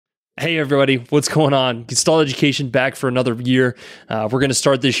Hey everybody, what's going on? Gestalt Education back for another year. We're going to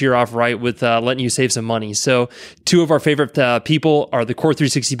start this year off right with letting you save some money. So two of our favorite people are the Core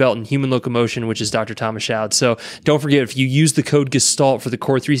 360 belt and Human Locomotion, which is Dr. Thomas Schaud. So don't forget, if you use the code Gestalt for the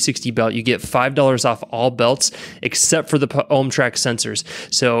Core 360 belt, you get $5 off all belts except for the OhmTrack sensors.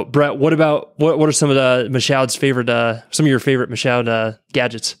 So Brett, what are some of the Schaud's favorite, some of your favorite Schaud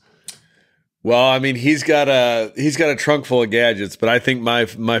gadgets? Well, I mean, he's got a trunk full of gadgets, but I think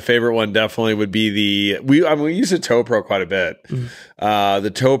my favorite one definitely would be we use the Toe Pro quite a bit.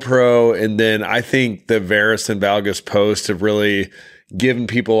 The Toe Pro, and then I think the Varus and Valgus Post have really given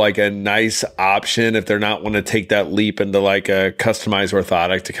people like a nice option if they're not want to take that leap into like a customized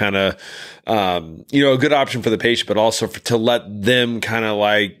orthotic to kind of, a good option for the patient, but also to let them kind of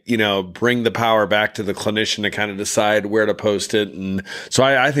like, bring the power back to the clinician to kind of decide where to post it. And so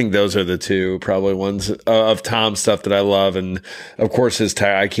I think those are the two probably ones of Tom's stuff that I love. And of course,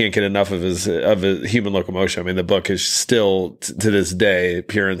 I can't get enough of his Human Locomotion. I mean, the book is still to this day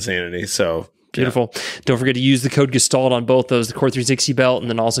pure insanity. So beautiful. Yeah. Don't forget to use the code Gestalt on both those, the Core 360 belt and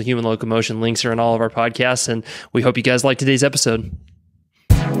then also Human Locomotion. Links are in all of our podcasts. And we hope you guys like today's episode.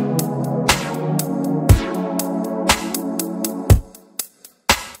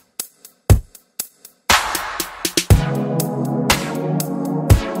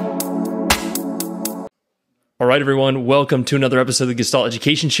 All right, everyone. Welcome to another episode of the Gestalt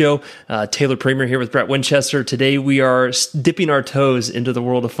Education Show. Taylor Kramer here with Brett Winchester. Today, we are dipping our toes into the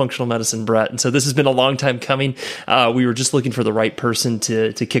world of functional medicine, Brett. And so this has been a long time coming. We were just looking for the right person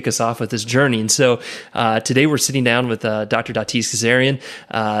to kick us off with this journey. And so today, we're sitting down with Dr. Datis Kharrazian.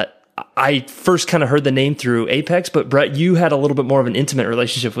 I first kind of heard the name through Apex, but Brett, you had a little bit more of an intimate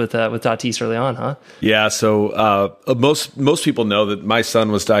relationship with Datis early on, huh? Yeah. So most people know that my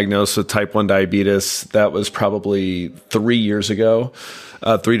son was diagnosed with type 1 diabetes. That was probably 3 years ago.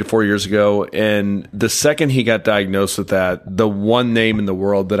 3 to 4 years ago. And the second he got diagnosed with that, the one name in the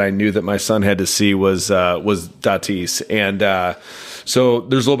world that I knew that my son had to see was Datis. And so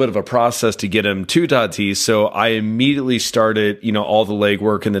there's a little bit of a process to get him to Datis. So I immediately started, all the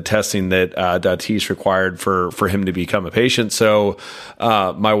legwork and the testing that Datis required for him to become a patient. So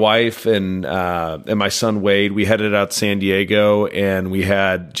my wife and my son Wade, we headed out to San Diego, and we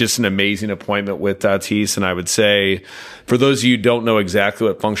had just an amazing appointment with Datis. And I would say, for those of you who don't know exactly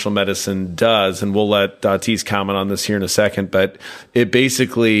what functional medicine does, and we'll let Datis comment on this here in a second, but it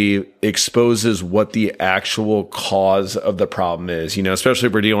basically exposes what the actual cause of the problem is. Especially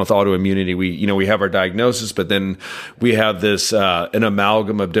if we're dealing with autoimmunity, we have our diagnosis, but then we have this an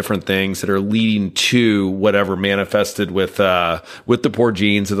amalgam of different things that are leading to whatever manifested with the poor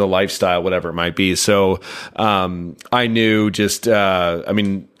genes or the lifestyle, whatever it might be. So I knew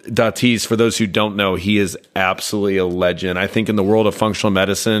Datis, for those who don't know, he is absolutely a legend. I think in the world of functional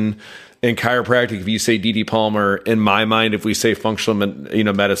medicine and chiropractic, if you say D.D. Palmer, in my mind, if we say functional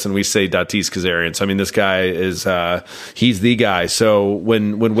medicine, we say Datis Kharrazian. So, this guy is he's the guy. So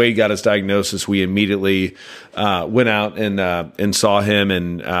when Wade got his diagnosis, we immediately went out and saw him,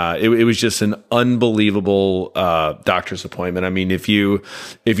 and it was just an unbelievable doctor's appointment. If you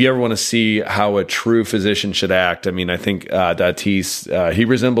ever want to see how a true physician should act, I think Datis he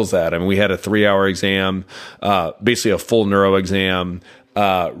resembles that. We had a 3-hour exam, basically a full neuro exam.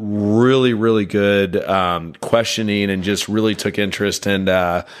 Really, really good questioning, and just really took interest, and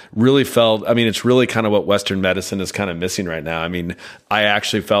really felt, it's really kind of what Western medicine is kind of missing right now. I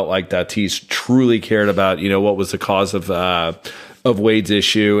actually felt like Datis truly cared about, what was the cause of Wade's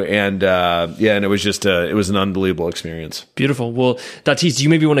issue. And and it was just it was an unbelievable experience. Beautiful. Well, Datis, do you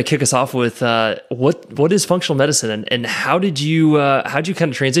maybe want to kick us off with what is functional medicine, and how did you kind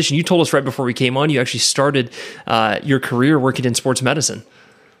of transition? You told us right before we came on, you actually started your career working in sports medicine.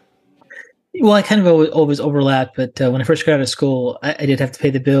 Well, I kind of always overlapped, but when I first got out of school, I did have to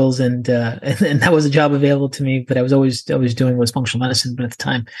pay the bills, and that was a job available to me. But I was always doing was functional medicine. But at the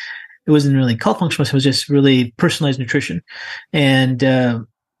time, it wasn't really called functional medicine. It was just really personalized nutrition. And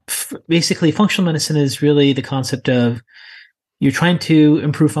basically, functional medicine is really the concept of you're trying to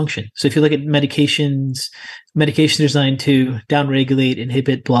improve function. So if you look at medications designed to downregulate,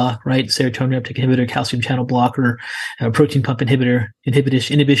 inhibit, block, right? Serotonin reuptake inhibitor, calcium channel blocker, protein pump inhibitor,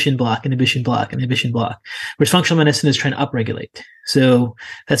 inhibition block. Whereas functional medicine is trying to upregulate. So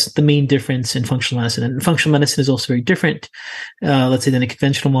that's the main difference in functional medicine. And functional medicine is also very different, let's say, than a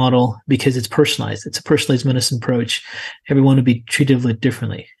conventional model, because it's personalized. It's a personalized medicine approach. Everyone would be treated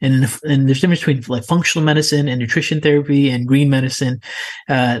differently. And there's a difference between like functional medicine and nutrition therapy and green medicine.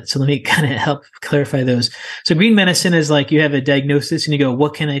 So let me kind of help clarify those. So green medicine is like you have a diagnosis and you go,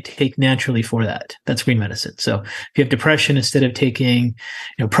 what can I take naturally for that? That's green medicine. So if you have depression, instead of taking,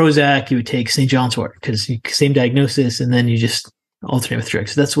 Prozac, you would take St. John's wort because same diagnosis, and then you just alternate with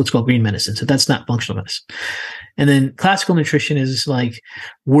drugs. So that's what's called green medicine. So that's not functional medicine. And then classical nutrition is like,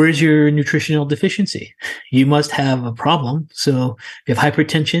 where's your nutritional deficiency? You must have a problem. So if you have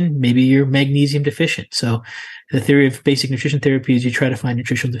hypertension, maybe you're magnesium deficient. So the theory of basic nutrition therapy is you try to find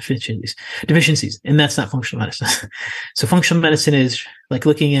nutritional deficiencies, and that's not functional medicine. So functional medicine is like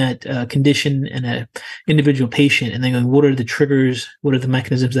looking at a condition and an individual patient and then going, what are the triggers? What are the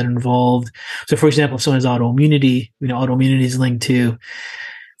mechanisms that are involved? So for example, if someone has autoimmunity, autoimmunity is linked to,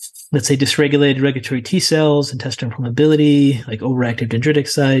 let's say, dysregulated regulatory T cells, intestinal permeability, like overactive dendritic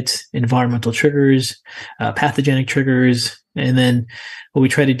sites, environmental triggers, pathogenic triggers. And then what we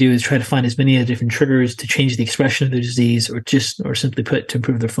try to do is try to find as many different triggers to change the expression of the disease or simply put, to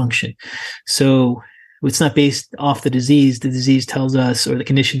improve their function. So it's not based off the disease. The disease tells us, or the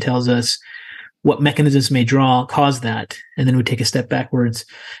condition tells us, what mechanisms may cause that. And then we take a step backwards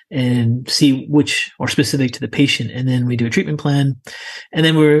and see which are specific to the patient. And then we do a treatment plan. And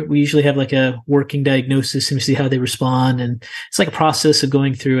then we usually have like a working diagnosis and we see how they respond. And it's like a process of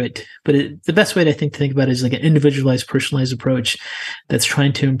going through it. But the best way to think about it is like an individualized, personalized approach that's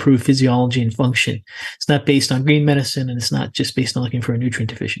trying to improve physiology and function. It's not based on green medicine, and it's not just based on looking for a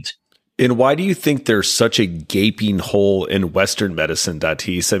nutrient deficiency. And why do you think there's such a gaping hole in Western medicine,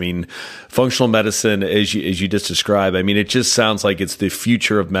 Datis? I mean, functional medicine, as you just described, I mean, it just sounds like it's the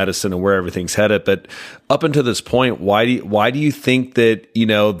future of medicine and where everything's headed. But up until this point, why do you think that,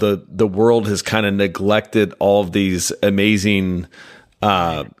 the world has kind of neglected all of these amazing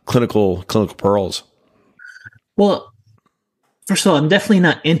clinical pearls? Well, first of all, I'm definitely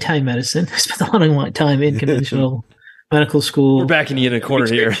not anti-medicine. I spent a lot of time in conventional medical school. We're backing you in a corner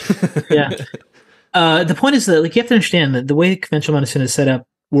here. Yeah. The point is that, like, you have to understand that the way conventional medicine is set up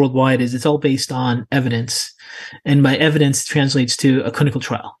worldwide is it's all based on evidence, and by evidence translates to a clinical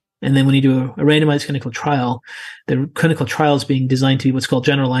trial. And then when you do a randomized clinical trial, the clinical trial is being designed to be what's called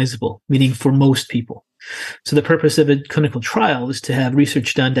generalizable, meaning for most people. So the purpose of a clinical trial is to have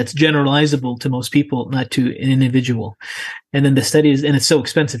research done that's generalizable to most people, not to an individual. And then the studies, and it's so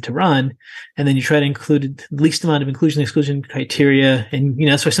expensive to run, and then you try to include the least amount of inclusion and exclusion criteria. And,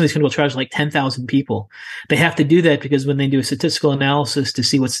 that's why some of these clinical trials are like 10,000 people. They have to do that because when they do a statistical analysis to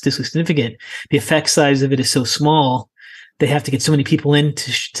see what's statistically significant, the effect size of it is so small, they have to get so many people in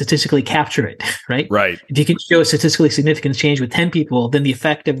to statistically capture it, right? Right. If you can show a statistically significant change with 10 people, then the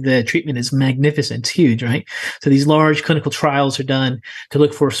effect of the treatment is magnificent. It's huge, right? So these large clinical trials are done to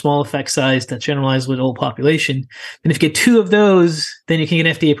look for a small effect size that's generalized with the whole population. And if you get 2 of those, then you can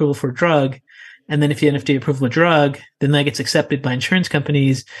get FDA approval for a drug. And then if you get FDA approval of a drug, then that gets accepted by insurance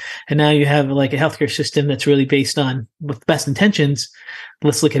companies. And now you have like a healthcare system that's really based on, with the best intentions,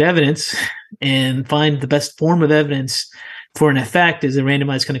 let's look at evidence and find the best form of evidence for an effect is a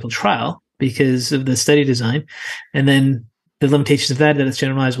randomized clinical trial because of the study design. And then the limitations of that it's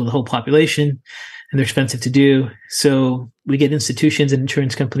generalized with the whole population and they're expensive to do. So we get institutions and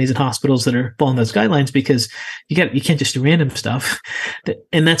insurance companies and hospitals that are following those guidelines because you can't just do random stuff.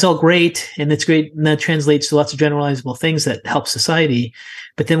 And that's all great. And it's great. And that translates to lots of generalizable things that help society.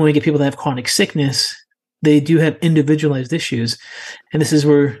 But then when we get people that have chronic sickness, they do have individualized issues. And this is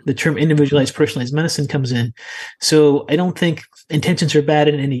where the term individualized, personalized medicine comes in. So I don't think intentions are bad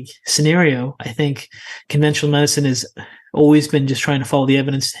in any scenario. I think conventional medicine has always been just trying to follow the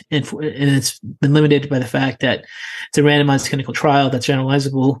evidence, and it's been limited by the fact that it's a randomized clinical trial that's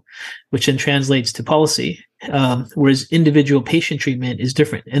generalizable, which then translates to policy. Whereas individual patient treatment is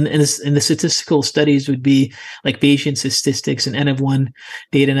different. And the statistical studies would be like Bayesian statistics and N of 1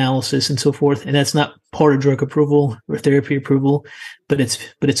 data analysis and so forth. And that's not part of drug approval or therapy approval, but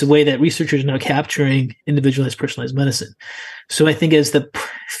it's a way that researchers are now capturing individualized, personalized medicine. So I think as the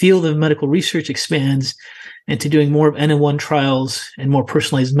field of medical research expands into doing more of N of 1 trials and more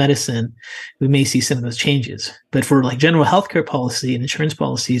personalized medicine, we may see some of those changes. But for like general healthcare policy and insurance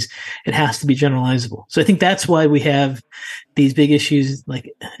policies, it has to be generalizable. So I think that's why we have these big issues,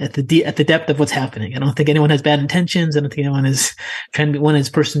 like at the depth of what's happening. I don't think anyone has bad intentions. I don't think anyone is trying to be one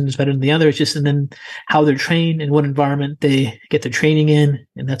person is better than the other. It's just, and then how they're trained and what environment they get their training in,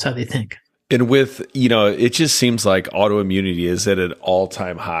 and that's how they think. And with, it just seems like autoimmunity is at an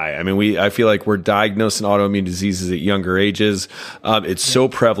all-time high. I mean, I feel like we're diagnosing autoimmune diseases at younger ages. It's so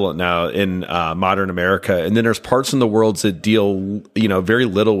prevalent now in modern America. And then there's parts in the world that deal, very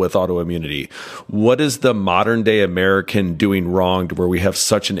little with autoimmunity. What is the modern day American doing wrong to where we have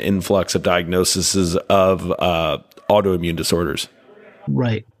such an influx of diagnoses of autoimmune disorders.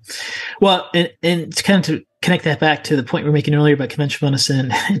 Right. Well, and to kind of to connect that back to the point we were making earlier about conventional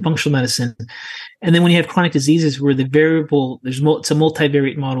medicine and functional medicine, and then when you have chronic diseases where the variable, it's a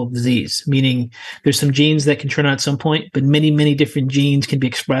multivariate model of disease, meaning there's some genes that can turn on at some point, but many different genes can be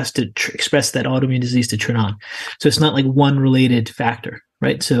expressed to express that autoimmune disease to turn on. So it's not like one related factor,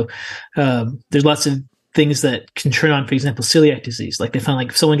 right? So there's lots of things that can turn on, for example, celiac disease. Like they found like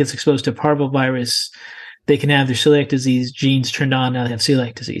if someone gets exposed to parvovirus, they can have their celiac disease genes turned on. Now they have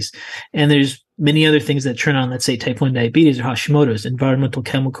celiac disease. And there's many other things that turn on, let's say type 1 diabetes or Hashimoto's, environmental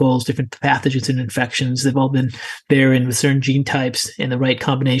chemicals, different pathogens and infections. They've all been there, and with certain gene types and the right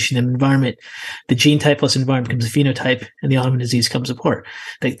combination of environment, the gene type plus environment becomes a phenotype and the autoimmune disease comes apart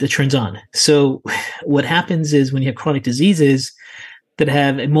that turns on. So what happens is when you have chronic diseases that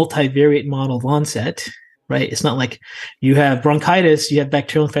have a multivariate model of onset, right? It's not like you have bronchitis, you have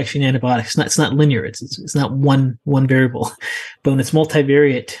bacterial infection, antibiotics. It's not linear. It's not one variable. But when it's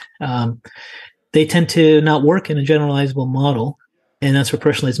multivariate, they tend to not work in a generalizable model, and that's where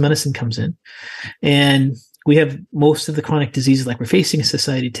personalized medicine comes in. And we have most of the chronic diseases like we're facing in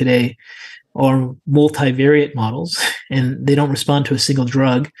society today are multivariate models, and they don't respond to a single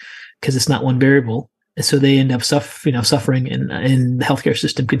drug because it's not one variable. And so they end up suffering in the healthcare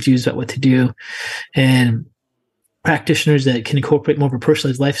system, confused about what to do. And practitioners that can incorporate more of a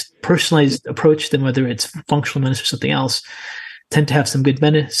personalized approach than whether it's functional medicine or something else tend to have some good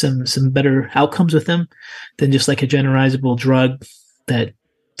some better outcomes with them than just like a generalizable drug that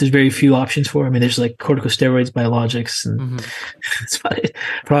there's very few options for. I mean, there's like corticosteroids, biologics, and that's about it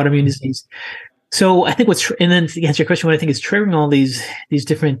for autoimmune disease. So I think and then to answer your question, what I think is triggering all these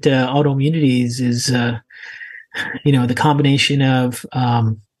different autoimmunities is, the combination of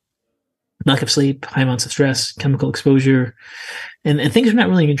lack of sleep, high amounts of stress, chemical exposure, and things we're not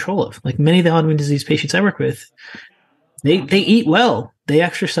really in control of. Like many of the autoimmune disease patients I work with, they eat well, they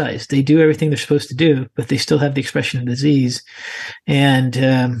exercise, they do everything they're supposed to do, but they still have the expression of disease. And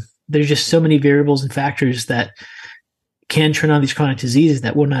there's just so many variables and factors that can turn on these chronic diseases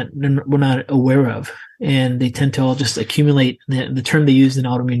that we're not aware of, and they tend to all just accumulate. The term they use in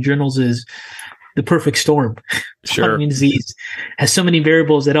autoimmune journals is the perfect storm. Sure. Autoimmune disease has so many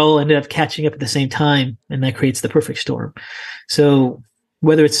variables that all ended up catching up at the same time, and that creates the perfect storm. So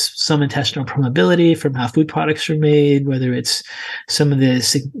whether it's some intestinal permeability from how food products are made, whether it's some of the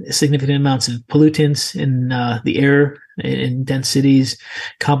significant amounts of pollutants in the air in dense cities,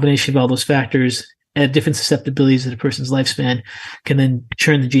 combination of all those factors at different susceptibilities of a person's lifespan can then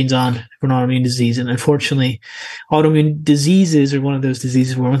turn the genes on for an autoimmune disease. And unfortunately, autoimmune diseases are one of those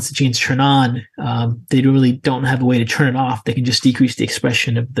diseases where once the genes turn on, they really don't have a way to turn it off. They can just decrease the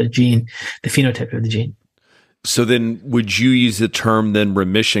expression of the gene, the phenotype of the gene. So then would you use the term then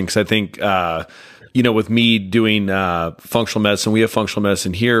remission? Because I think, with me doing functional medicine, we have functional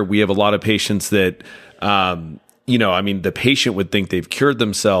medicine here. We have a lot of patients that, the patient would think they've cured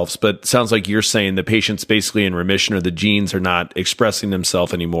themselves, but it sounds like you're saying the patient's basically in remission or the genes are not expressing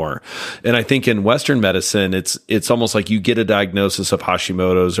themselves anymore. And I think in Western medicine, it's almost like you get a diagnosis of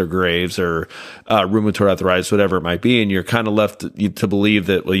Hashimoto's or Graves' or rheumatoid arthritis, whatever it might be, and you're kind of left to believe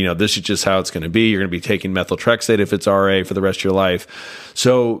that, this is just how it's going to be. You're going to be taking methotrexate if it's RA for the rest of your life.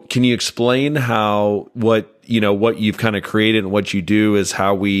 So can you explain how what you've kind of created and what you do is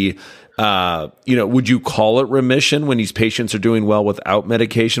how we would you call it remission when these patients are doing well without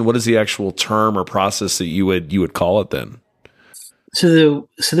medication? What is the actual term or process that you would call it then? So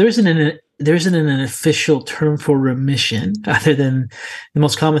there isn't an official term for remission, other than the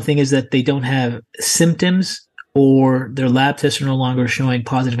most common thing is that they don't have symptoms or their lab tests are no longer showing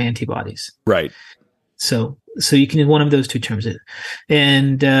positive antibodies. Right. So you can use one of those two terms.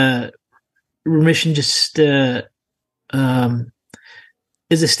 And remission just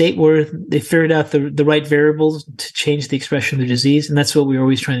is a state where they figured out the right variables to change the expression of the disease. And that's what we're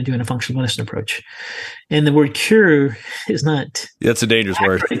always trying to do in a functional medicine approach. And the word cure is not... That's a dangerous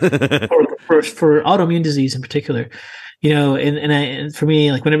word. for autoimmune disease in particular. And for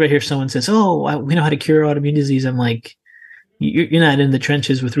me, like whenever I hear someone says, we know how to cure autoimmune disease, I'm like, you're not in the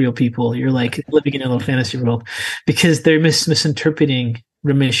trenches with real people. You're like living in a little fantasy world, because they're misinterpreting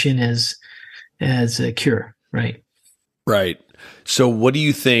remission as a cure, right? Right. So what do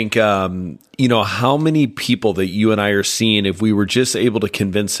you think, how many people that you and I are seeing, if we were just able to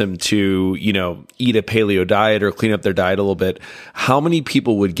convince them to, eat a paleo diet or clean up their diet a little bit, how many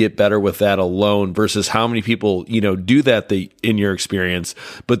people would get better with that alone versus how many people, do that in your experience,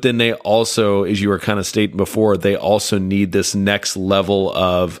 but then they also, as you were kind of stating before, they also need this next level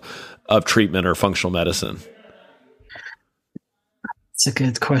of treatment or functional medicine? It's a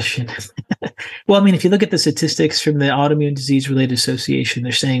good question. Well, I mean, if you look at the statistics from the Autoimmune Disease Related Association,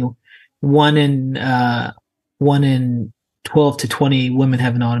 they're saying one in 12 to 20 women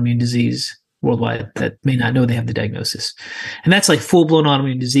have an autoimmune disease worldwide that may not know they have the diagnosis. And that's like full-blown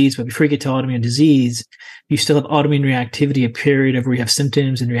autoimmune disease. But before you get to autoimmune disease, you still have autoimmune reactivity, a period of where you have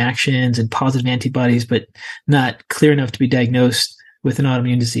symptoms and reactions and positive antibodies, but not clear enough to be diagnosed with an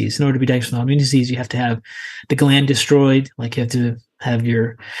autoimmune disease. In order to be diagnosed with an autoimmune disease, you have to have the gland destroyed, like you have to have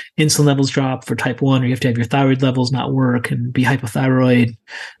your insulin levels drop for type 1, or you have to have your thyroid levels not work and be hypothyroid,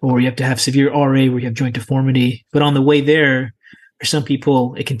 or you have to have severe RA where you have joint deformity. But on the way there, for some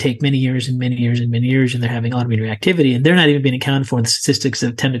people, it can take many years and many years and many years, and they're having autoimmune reactivity, and they're not even being accounted for in the statistics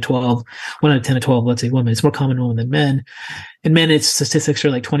of 10 to 12, 1 out of 10 to 12, let's say women. It's more common in women than men. In men, its statistics are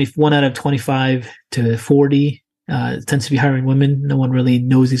like 21 out of 25 to 40. It tends to be higher in women. No one really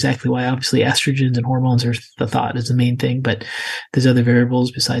knows exactly why. Obviously, estrogens and hormones are the thought is the main thing, but there's other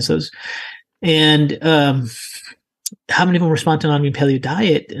variables besides those. And how many of them respond to an autoimmune paleo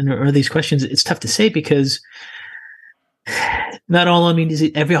diet? And are these questions? It's tough to say because not all autoimmune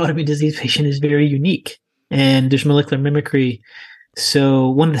disease, every autoimmune disease patient is very unique, and there's molecular mimicry. So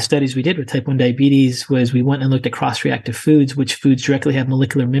one of the studies we did with type 1 diabetes was we went and looked at cross-reactive foods, which foods directly have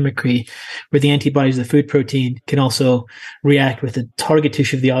molecular mimicry, where the antibodies of the food protein can also react with the target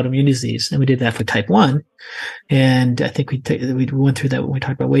tissue of the autoimmune disease. And we did that for type 1. And I think we went through that when we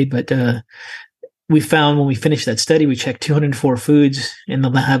talked about weight, but we found when we finished that study, we checked 204 foods in the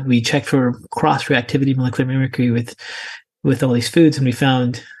lab. We checked for cross-reactivity, molecular mimicry with all these foods. And we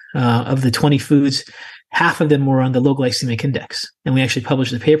found of the 20 foods, half of them were on the low glycemic index. And we actually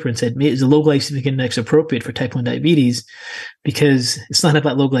published the paper and said, is the low glycemic index appropriate for type 1 diabetes? Because it's not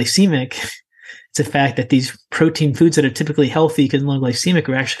about low glycemic. It's a fact that these protein foods that are typically healthy because low glycemic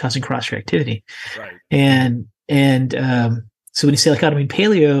are actually causing cross-reactivity. Right. And so when you say like autoimmune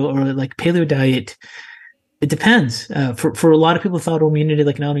paleo or like paleo diet, it depends. For a lot of people with autoimmunity,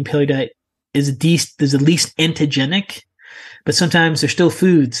 like an autoimmune paleo diet is the least antigenic, but sometimes there's still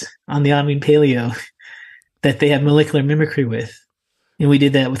foods on the autoimmune paleo that they have molecular mimicry with. And we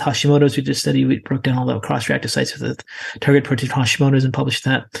did that with Hashimoto's. We did a study. We broke down all the cross-reactive sites with the target protein Hashimoto's and published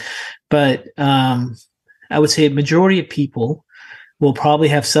that. But I would say a majority of people will probably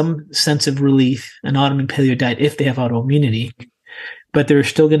have some sense of relief in autoimmune paleo diet if they have autoimmunity. But there are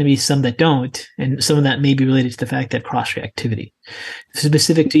still going to be some that don't, and some of that may be related to the fact that cross-reactivity,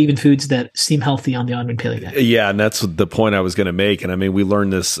 specific to even foods that seem healthy on the autoimmune paleo diet. Yeah, and that's the point I was going to make. And I mean, we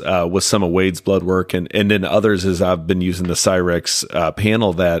learned this with some of Wade's blood work, and then others as I've been using the Cyrex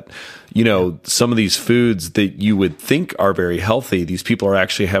panel that, you know, some of these foods that you would think are very healthy, these people are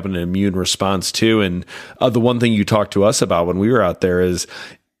actually having an immune response to. And the one thing you talked to us about when we were out there is,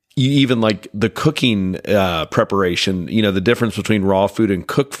 you even like the cooking preparation, you know, the difference between raw food and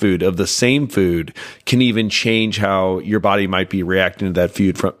cooked food of the same food can even change how your body might be reacting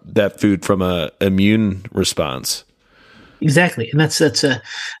to that food from a immune response. Exactly. And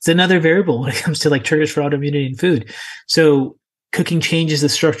it's another variable when it comes to like triggers for autoimmunity in food. So cooking changes the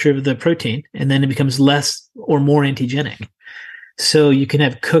structure of the protein, and then it becomes less or more antigenic. So you can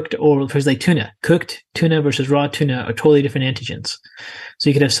have cooked, or for like tuna, cooked tuna versus raw tuna are totally different antigens. So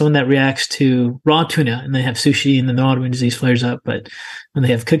you could have someone that reacts to raw tuna and they have sushi and then the autoimmune disease flares up. But when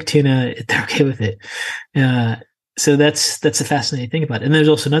they have cooked tuna, they're okay with it. So that's a fascinating thing about it. And there's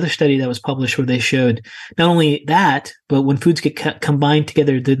also another study that was published where they showed not only that, but when foods get combined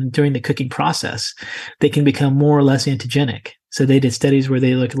together during the cooking process, they can become more or less antigenic. So they did studies where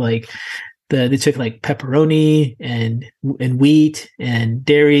they looked like they took like pepperoni and wheat and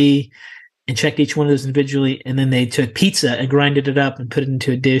dairy and checked each one of those individually. And then they took pizza and grinded it up and put it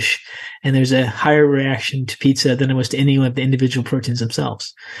into a dish. And there's a higher reaction to pizza than it was to any of the individual proteins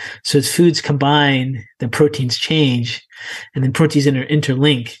themselves. So as foods combine, the proteins change, and then proteins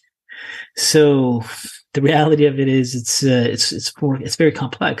interlink. So the reality of it is it's very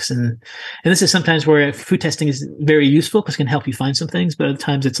complex. And this is sometimes where food testing is very useful because it can help you find some things. But other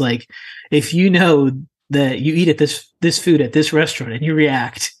times it's like, if you know that you eat at this food at this restaurant and you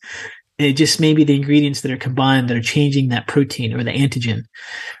react, it just may be the ingredients that are combined that are changing that protein or the antigen,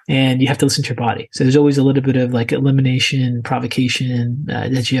 and you have to listen to your body. So there's always a little bit of like elimination, provocation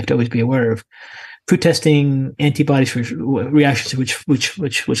that you have to always be aware of. Food testing antibodies for reactions to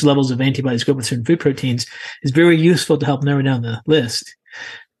which levels of antibodies go with certain food proteins is very useful to help narrow down the list.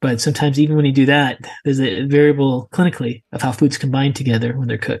 But sometimes even when you do that, there's a variable clinically of how foods combine together when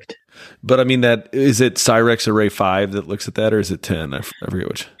they're cooked. But I mean, that is it Cyrex Array 5 that looks at that, or is it 10? I forget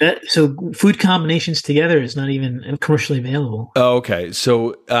which. So food combinations together is not even commercially available. Oh, okay.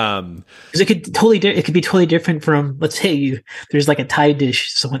 So, because it could be totally different from, let's say there's like a Thai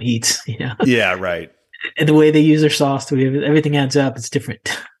dish someone eats, Yeah, right. And the way they use their sauce, the way everything adds up, it's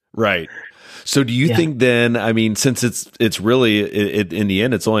different. Right. So do you think then, I mean, since it's really, in the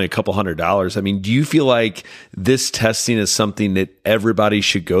end, it's only a couple $100s. I mean, do you feel like this testing is something that everybody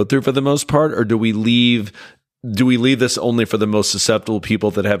should go through for the most part? Or do we leave this only for the most susceptible people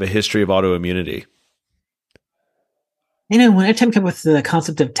that have a history of autoimmunity? When I come up with the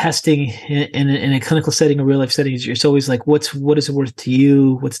concept of testing in a clinical setting or real life setting, it's always like, what is it worth to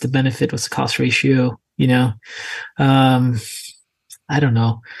you? What's the benefit? What's the cost ratio? I don't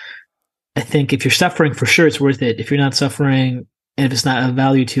know. I think if you're suffering, for sure, it's worth it. If you're not suffering, and if it's not of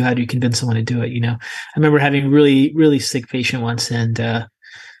value to you, how do you convince someone to do it? I remember having a really, really sick patient once, and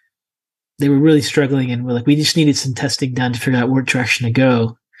they were really struggling, and we're like, we just needed some testing done to figure out what direction to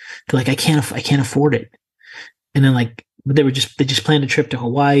go. They're like, I can't afford it. And then they just planned a trip to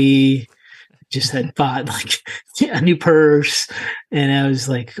Hawaii, just had bought a new purse, and I was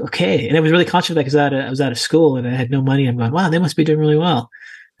like, okay. And I was really conscious of that because I was out of school and I had no money. I'm going, wow, they must be doing really well.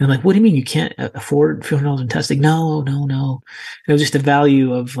 And I'm like, what do you mean you can't afford $200 in testing? No. It was just the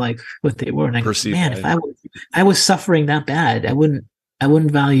value of what they were. And I go, man, if I was suffering that bad, I wouldn't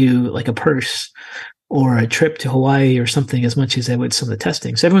value a purse or a trip to Hawaii or something as much as I would some of the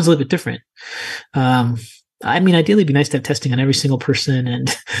testing. So everyone's a little bit different. I mean, ideally, it'd be nice to have testing on every single person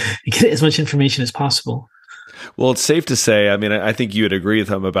and get as much information as possible. Well, it's safe to say, I mean, I think you would agree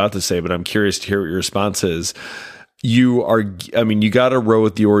with what I'm about to say, but I'm curious to hear what your response is. You got to row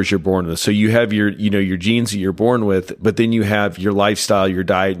with the oars you're born with. So you have your genes that you're born with, but then you have your lifestyle, your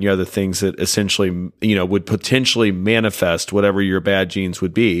diet, and your other things that essentially, would potentially manifest whatever your bad genes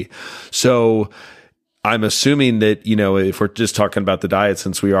would be. So I'm assuming that, if we're just talking about the diet,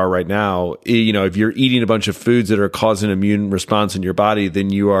 since we are right now, if you're eating a bunch of foods that are causing an immune response in your body,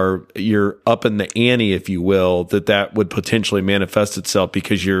 then you're up in the ante, if you will, that would potentially manifest itself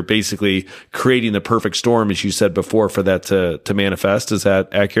because you're basically creating the perfect storm, as you said before, for that to manifest. Is that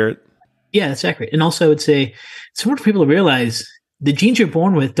accurate? Yeah, that's accurate. And also I would say it's important for people to realize the genes you're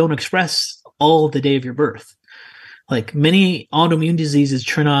born with don't express all the day of your birth. Like many autoimmune diseases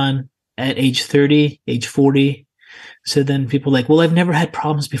turn on at age 30, age 40. So then people are like, well, I've never had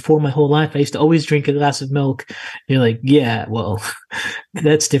problems before my whole life. I used to always drink a glass of milk. And you're like, yeah, well,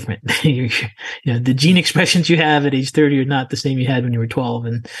 that's different. The gene expressions you have at age 30 are not the same you had when you were 12.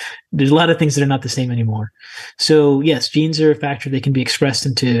 And there's a lot of things that are not the same anymore. So yes, genes are a factor. They can be expressed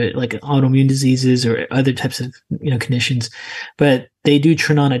into autoimmune diseases or other types of, conditions, but they do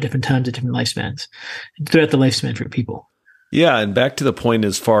turn on at different times at different lifespans throughout the lifespan for people. Yeah, and back to the point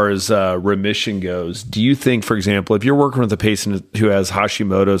as far as remission goes, do you think, for example, if you're working with a patient who has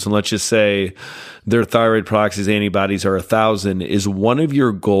Hashimoto's, and let's just say their thyroid peroxidase antibodies are 1,000, is one of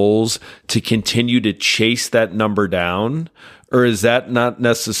your goals to continue to chase that number down? Or is that not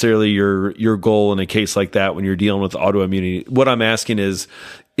necessarily your goal in a case like that when you're dealing with autoimmunity? What I'm asking is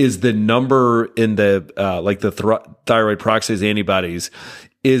the number in the the thyroid peroxidase antibodies,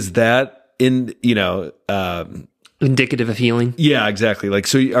 is that in, indicative of healing? Yeah, exactly.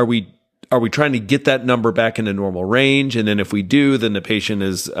 So are we trying to get that number back into normal range? And then if we do, then the patient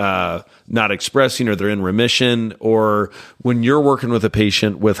is not expressing or they're in remission? Or when you're working with a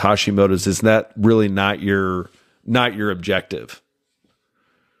patient with Hashimoto's, is that really not your objective?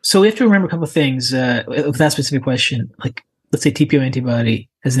 So we have to remember a couple of things with that specific question. Let's say TPO antibody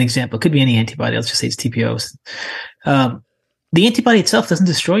as an example. It could be any antibody. Let's just say it's TPOs. The antibody itself doesn't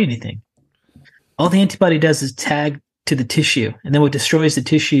destroy anything. All the antibody does is tag to the tissue. And then what destroys the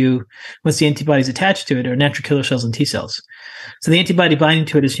tissue once the antibody is attached to it are natural killer cells and T cells. So the antibody binding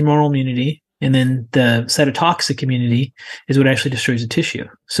to it is humoral immunity. And then the cytotoxic immunity is what actually destroys the tissue.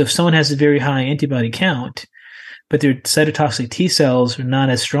 So if someone has a very high antibody count, but their cytotoxic T cells are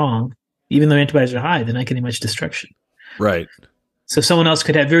not as strong, even though antibodies are high, they're not getting much destruction. Right. So someone else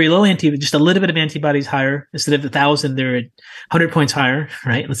could have very low just a little bit of antibodies higher. Instead of 1,000, they're at 100 points higher,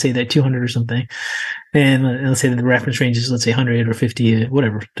 right? Let's say they're 200 or something. And let's say that the reference range is, let's say 100 or 50,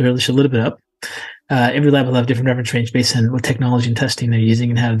 whatever. They're just a little bit up. Every lab will have different reference range based on what technology and testing they're using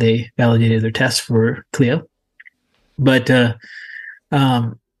and how they validated their tests for CLIA. But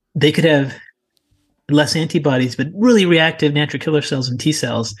they could have less antibodies, but really reactive natural killer cells and T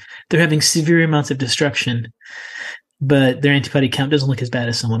cells. They're having severe amounts of destruction, but their antibody count doesn't look as bad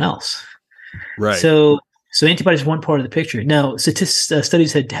as someone else. Right. So So antibodies are one part of the picture. Now,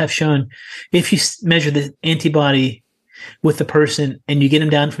 studies have shown if you measure the antibody with the person and you get them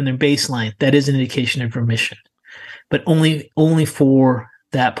down from their baseline, that is an indication of remission, but only for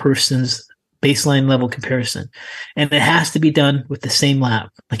that person's baseline level comparison. And it has to be done with the same lab.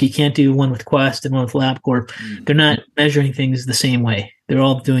 Like you can't do one with Quest and one with LabCorp. They're not measuring things the same way. They're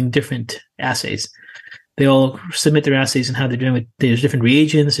all doing different assays. They all submit their assays and how they're doing it. There's different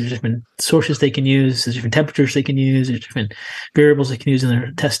reagents, there's different sources they can use, there's different temperatures they can use, there's different variables they can use in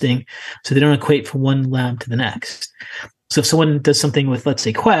their testing. So they don't equate from one lab to the next. So if someone does something with, let's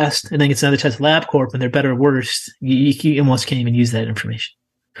say, Quest, and then gets another test with LabCorp and they're better or worse, you almost can't even use that information.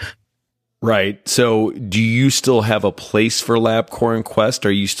 Right. So do you still have a place for LabCorp and Quest?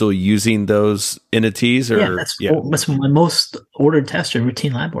 Are you still using those entities? Or That's my most ordered tests are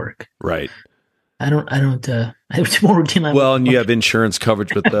routine lab work. Right. I have more routine lab. Well, and you have insurance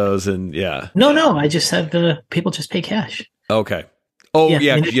coverage with those, and yeah. No, I just have people just pay cash. Okay. Oh,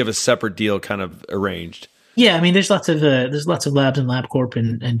 yeah, because you have a separate deal kind of arranged. Yeah, I mean, there's lots of labs and LabCorp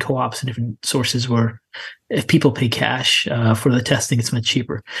and co-ops and different sources where if people pay cash for the testing, it's much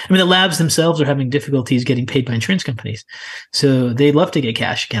cheaper. I mean, the labs themselves are having difficulties getting paid by insurance companies, so they love to get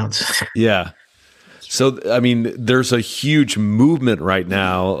cash accounts. Yeah. So, I mean, there's a huge movement right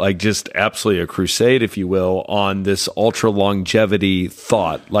now, like just absolutely a crusade, if you will, on this ultra longevity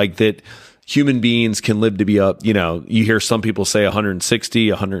thought, like that human beings can live to be up, you hear some people say 160,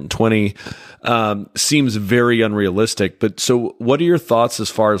 120, seems very unrealistic. But so what are your thoughts as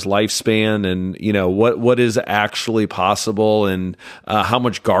far as lifespan and, what is actually possible and how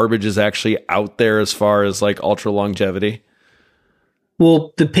much garbage is actually out there as far as like ultra longevity?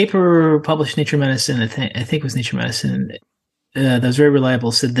 Well, the paper published Nature Medicine, I think it was Nature Medicine, that was very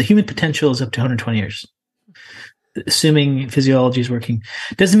reliable, said the human potential is up to 120 years, assuming physiology is working.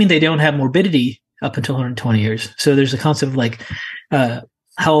 Doesn't mean they don't have morbidity up until 120 years. So there's a concept of like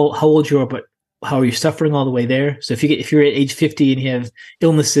how old you are, but how are you suffering all the way there? So if you're at age 50 and you have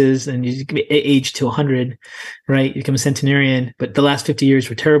illnesses and you age to 100, right, you become a centenarian, but the last 50 years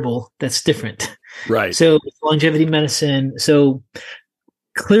were terrible. That's different. Right. So longevity medicine. So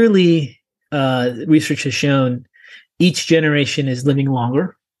clearly, research has shown each generation is living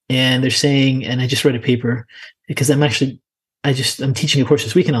longer, and they're saying, and I just read a paper because I'm teaching a course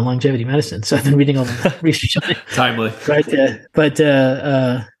this weekend on longevity medicine, so I've been reading all the research on it. Timely, right? But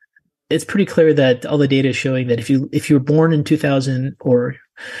it's pretty clear that all the data is showing that if you were born in 2000 or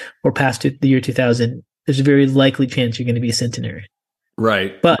past the year 2000, there's a very likely chance you're going to be a centenarian.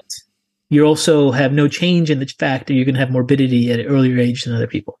 Right, but you also have no change in the fact that you're going to have morbidity at an earlier age than other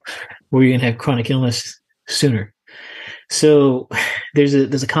people, or you're going to have chronic illness sooner. So there's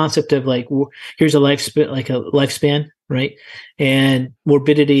a concept of like, here's a lifespan, right? And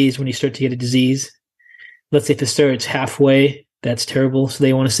morbidity is when you start to get a disease. Let's say if it starts halfway, that's terrible. So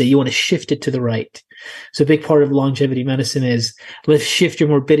they want to say you want to shift it to the right. So a big part of longevity medicine is let's shift your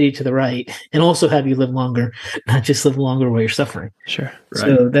morbidity to the right and also have you live longer, not just live longer while you're suffering. Sure. Right.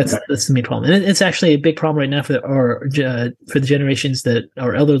 So that's the main problem. And it's actually a big problem right now for the generations that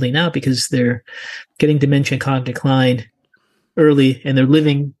are elderly now, because they're getting dementia and cognitive decline early and they're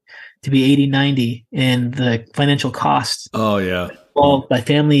living to be 80, 90, and the financial costs. Oh yeah. All by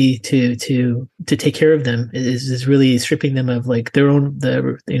family to take care of them is really stripping them of like their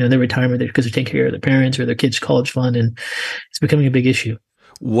retirement because they're taking care of their parents or their kids' college fund, and it's becoming a big issue.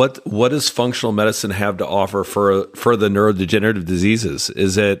 What does functional medicine have to offer for the neurodegenerative diseases?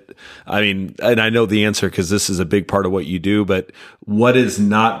 Is it, I mean, and I know the answer because this is a big part of what you do, but what is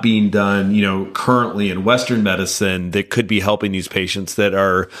not being done, currently in Western medicine that could be helping these patients that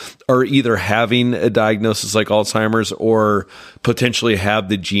are either having a diagnosis like Alzheimer's or potentially have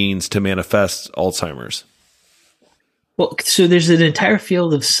the genes to manifest Alzheimer's? Well, so there's an entire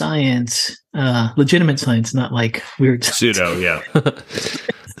field of science, legitimate science, not like weird pseudo, yeah.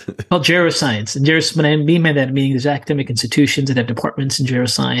 Called geroscience. And when I mean by that, meaning there's academic institutions that have departments in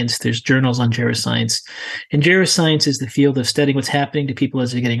geroscience. There's journals on geroscience. And geroscience is the field of studying what's happening to people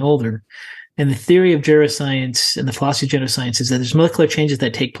as they're getting older. And the theory of geroscience and the philosophy of geroscience is that there's molecular changes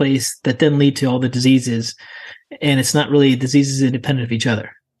that take place that then lead to all the diseases. And it's not really diseases independent of each other.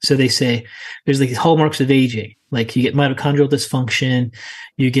 So they say there's like these hallmarks of aging, like you get mitochondrial dysfunction,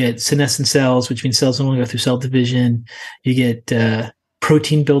 you get senescent cells, which means cells no longer go through cell division. You get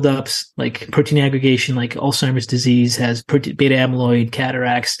protein buildups, like protein aggregation, like Alzheimer's disease has beta amyloid,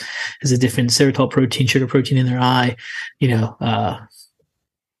 cataracts has a different xeritol protein, sugar protein in their eye.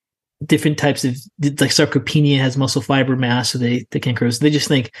 different types of, like sarcopenia has muscle fiber mass, so they can't grow. So they just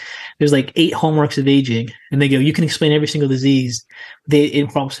think there's like 8 hallmarks of aging, and they go, you can explain every single disease in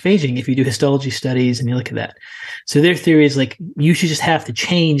problems of aging if you do histology studies and you look at that. So their theory is like, you should just have to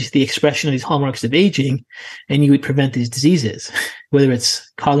change the expression of these hallmarks of aging, and you would prevent these diseases, whether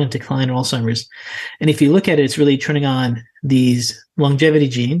it's cognitive decline or Alzheimer's. And if you look at it, it's really turning on these longevity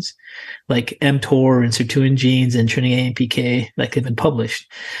genes like mTOR and sirtuin genes and turning AMPK, like they've been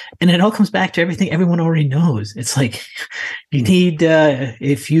published. And it all comes back to everything everyone already knows. It's like, you need,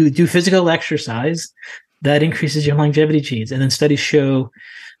 if you do physical exercise, that increases your longevity genes. And then studies show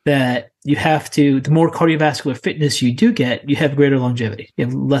that you have to, the more cardiovascular fitness you do get, you have greater longevity. You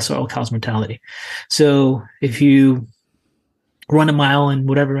have less all-cause mortality. So if you run a mile in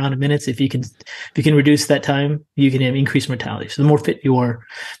whatever amount of minutes, if you can reduce that time, you can have increased mortality. So the more fit you are,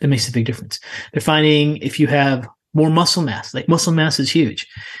 that makes a big difference. They're finding if you have more muscle mass, like muscle mass is huge.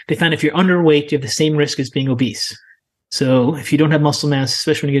 They found if you're underweight, you have the same risk as being obese. So if you don't have muscle mass,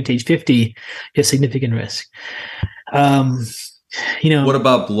 especially when you get to age 50, you have significant risk. What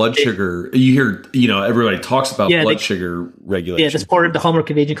about blood sugar? You hear, everybody talks about blood sugar regulation. Yeah, that's part of the hallmark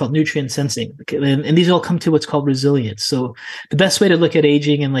of aging called nutrient sensing. And these all come to what's called resilience. So the best way to look at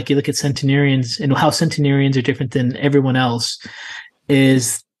aging, and like you look at centenarians and how centenarians are different than everyone else,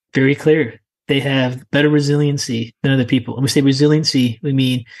 is very clear. They have better resiliency than other people. When we say resiliency, we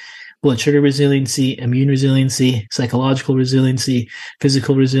mean blood sugar resiliency, immune resiliency, psychological resiliency,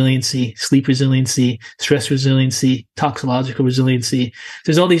 physical resiliency, sleep resiliency, stress resiliency, toxicological resiliency.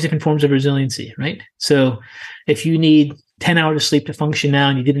 There's all these different forms of resiliency, right? So if you need 10 hours of sleep to function now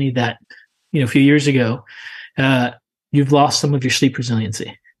and you didn't need that, a few years ago, you've lost some of your sleep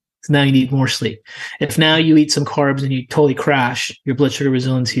resiliency. So now you need more sleep. If now you eat some carbs and you totally crash, your blood sugar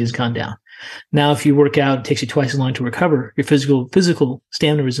resiliency has gone down. Now, if you work out, it takes you twice as long to recover. Your physical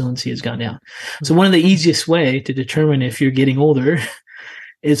stamina resiliency has gone down. So one of the easiest way to determine if you're getting older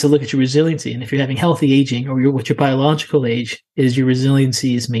is to look at your resiliency. And if you're having healthy aging, or what your biological age is, your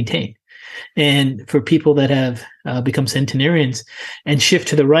resiliency is maintained. And for people that have become centenarians and shift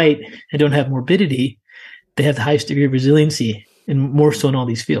to the right and don't have morbidity, they have the highest degree of resiliency, and more so in all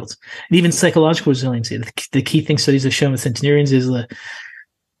these fields. And even psychological resiliency. The key thing studies have shown with centenarians is the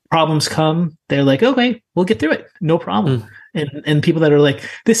problems come, they're like, okay, we'll get through it, no problem. And people that are like,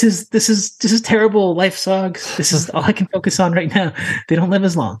 this is terrible, life sucks, this is all I can focus on right now, they don't live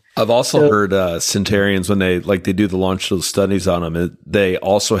as long. I've also heard centenarians, when they do the longitudinal studies on them, they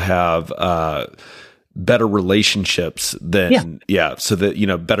also have better relationships than so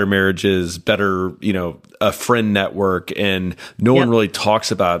that better marriages, better a friend network, and no one really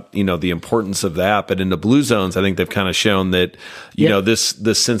talks about the importance of that. But in the blue zones, I think they've kind of shown that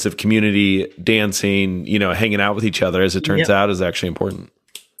this sense of community, dancing, hanging out with each other, as it turns out, is actually important.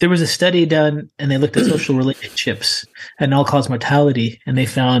 There was a study done, and they looked at social relationships and all-cause mortality, and they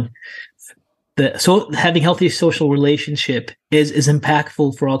found that having healthy social relationship is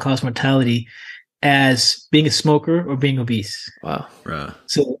impactful for all-cause mortality as being a smoker or being obese. Wow. Right.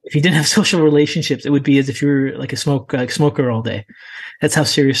 So if you didn't have social relationships, it would be as if you were like a smoker all day. That's how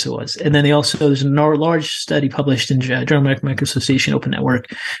serious it was. And then there's a large study published in Journal of American Medical Association Open Network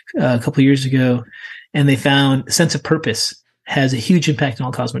a couple of years ago, and they found a sense of purpose has a huge impact on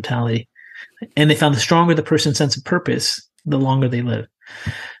all-cause mortality. And they found the stronger the person's sense of purpose, the longer they live.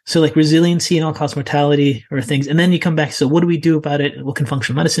 So like resiliency and all-cause mortality are things. And then you come back, so what do we do about it? What can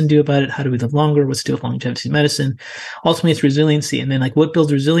functional medicine do about it? How do we live longer? What's to do with longevity medicine? Ultimately, it's resiliency. And then like what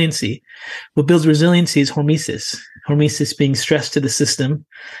builds resiliency? What builds resiliency is hormesis. Hormesis being stress to the system,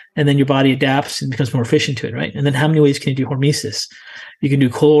 and then your body adapts and becomes more efficient to it, right? And then how many ways can you do hormesis? You can do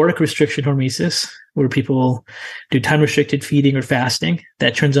caloric restriction hormesis, where people do time-restricted feeding or fasting.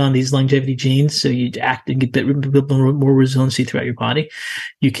 That turns on these longevity genes, so you act and build more resiliency throughout your body.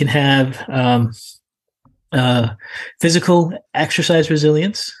 You can have physical exercise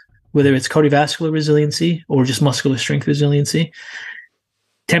resilience, whether it's cardiovascular resiliency or just muscular strength resiliency.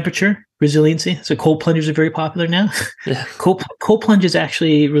 Temperature resiliency. So cold plunges are very popular now. Yeah. Cold plunges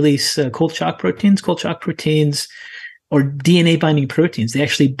actually release cold shock proteins. Cold shock proteins or DNA binding proteins. They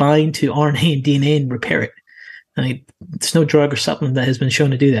actually bind to RNA and DNA and repair it. There's no drug or supplement that has been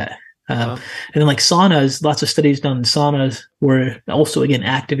shown to do that. And then like saunas, lots of studies done in saunas where also again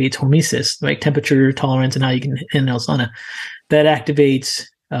activates hormesis, right? Temperature tolerance and how you can handle sauna. That activates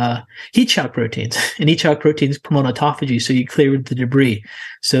heat shock proteins, and heat shock proteins promote autophagy, so you clear the debris,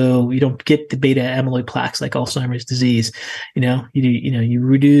 so you don't get the beta amyloid plaques like Alzheimer's disease. You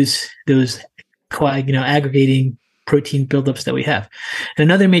reduce those aggregating protein buildups that we have. And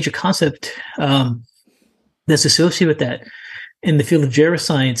another major concept that's associated with that in the field of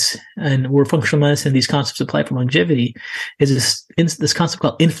geroscience and where functional medicine, these concepts apply for longevity, is this concept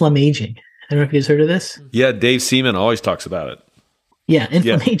called inflammaging. I don't know if you guys heard of this. Yeah, Dave Seaman always talks about it. Yeah,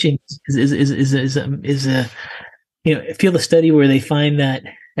 inflammaging is a field of study where they find that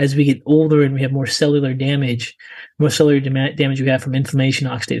as we get older and we have more cellular damage we have from inflammation,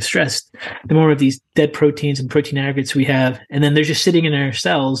 oxidative stress, the more of these dead proteins and protein aggregates we have, and then they're just sitting in our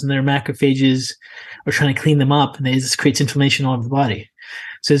cells and their macrophages are trying to clean them up, and this creates inflammation all over the body.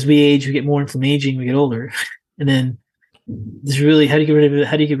 So as we age, we get more inflammaging, we get older, and then there's really how do you get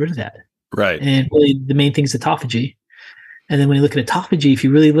rid of that? Right. And really the main thing is autophagy. And then when you look at autophagy, if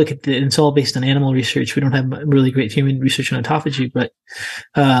you really look at and it's all based on animal research. We don't have really great human research on autophagy, but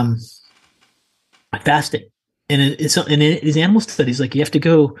fasting. And in these animal studies, like you have to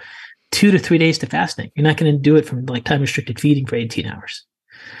go 2 to 3 days to fasting. You're not going to do it from like time restricted feeding for 18 hours.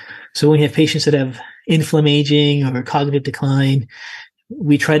 So when you have patients that have inflammaging or cognitive decline,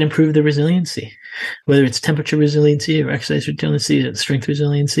 we try to improve their resiliency, whether it's temperature resiliency or exercise resiliency, or strength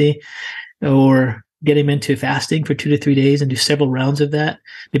resiliency, or get him into fasting for 2 to 3 days and do several rounds of that,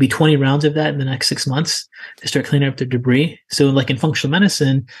 maybe 20 rounds of that in the next 6 months to start cleaning up their debris. So like in functional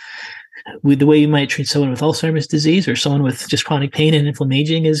medicine, the way you might treat someone with Alzheimer's disease or someone with just chronic pain and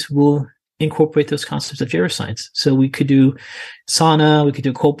inflammaging is we'll incorporate those concepts of geroscience. So we could do sauna, we could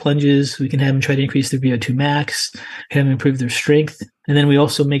do cold plunges, we can have them try to increase their VO2 max, have them improve their strength. And then we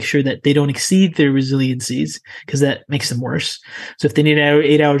also make sure that they don't exceed their resiliencies because that makes them worse. So if they need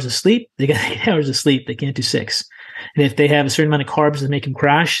 8 hours of sleep, they got 8 hours of sleep. They can't do 6. And if they have a certain amount of carbs that make them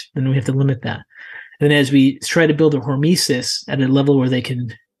crash, then we have to limit that. And then as we try to build a hormesis at a level where they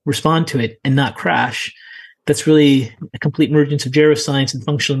can respond to it and not crash, that's really a complete emergence of geroscience and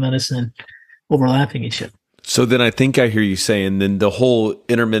functional medicine overlapping each other. So then I think I hear you saying then the whole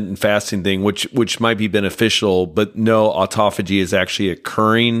intermittent fasting thing, which might be beneficial, but no, autophagy is actually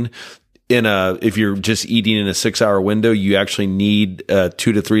occurring if you're just eating in a 6-hour window, you actually need a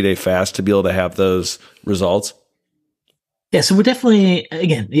 2 to 3 day fast to be able to have those results. Yeah, so we're definitely,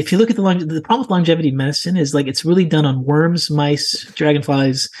 again, if you look at the problem with longevity medicine is like it's really done on worms, mice,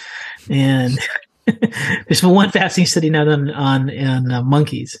 dragonflies, and there's one fasting study now done on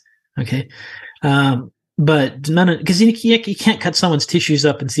monkeys. Okay. But because you can't cut someone's tissues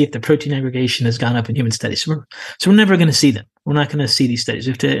up and see if the protein aggregation has gone up in human studies. So we're never going to see them. We're not going to see these studies.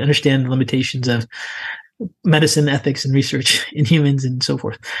 We have to understand the limitations of medicine, ethics, and research in humans and so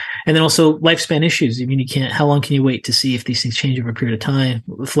forth. And then also lifespan issues. I mean, how long can you wait to see if these things change over a period of time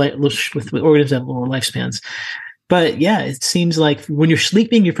with organisms that have lower lifespans? But yeah, it seems like when you're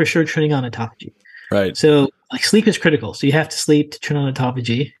sleeping, you're for sure turning on autophagy. Right. So like sleep is critical. So you have to sleep to turn on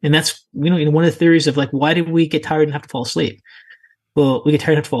autophagy. And that's, one of the theories of like, why did we get tired and have to fall asleep? Well, we get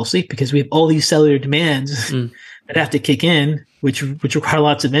tired and have to fall asleep because we have all these cellular demands that have to kick in, which require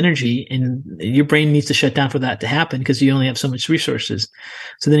lots of energy, and your brain needs to shut down for that to happen because you only have so much resources.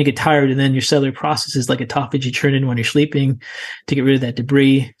 So then you get tired, and then your cellular processes like autophagy turn in when you're sleeping to get rid of that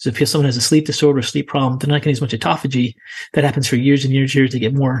debris. So if someone has a sleep disorder or sleep problem, they're not getting as much autophagy. That happens for years and years and years. They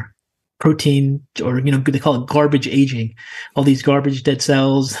get more protein, or they call it garbage aging. All these garbage dead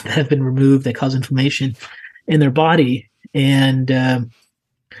cells that have been removed that cause inflammation in their body. And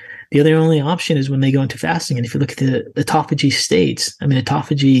the other only option is when they go into fasting. And if you look at the autophagy states, I mean,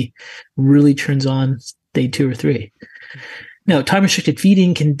 autophagy really turns on day 2 or 3. Now, time restricted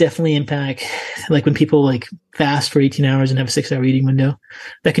feeding can definitely impact, like when people like fast for 18 hours and have a 6-hour eating window,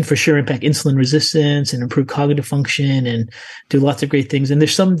 that can for sure impact insulin resistance and improve cognitive function and do lots of great things. And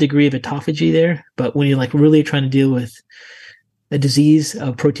there's some degree of autophagy there, but when you're like really trying to deal with a disease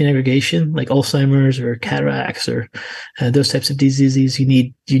of protein aggregation, like Alzheimer's or cataracts or those types of diseases, you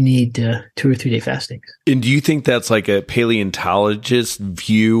need 2 or 3 day fasting. And do you think that's like a paleontologist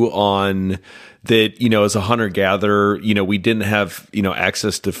view on that? As a hunter gatherer, we didn't have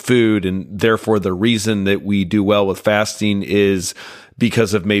access to food, and therefore the reason that we do well with fasting is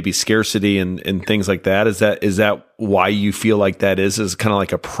because of maybe scarcity and things like that. Is that why you feel like that is kind of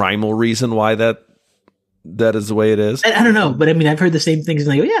like a primal reason why that is the way it is? I don't know, but I mean, I've heard the same things,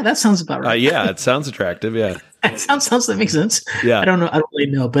 and I go, yeah, that sounds about right. Yeah, it sounds attractive. Yeah, it sounds that makes sense. Yeah, I don't know, I don't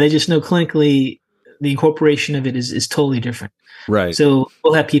really know, but I just know clinically the incorporation of it is totally different. Right. So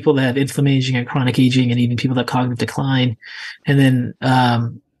we'll have people that have inflammation and chronic aging, and even people that have cognitive decline, and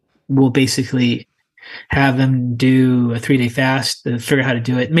then we'll basically have them do a 3-day fast to figure out how to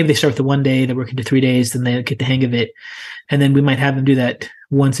do it. Maybe they start with the 1 day, they work into 3 days, then they get the hang of it. And then we might have them do that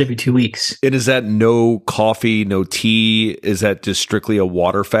once every 2 weeks. And is that no coffee, no tea? Is that just strictly a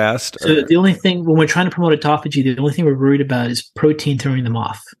water fast? So the only thing, when we're trying to promote autophagy, the only thing we're worried about is protein throwing them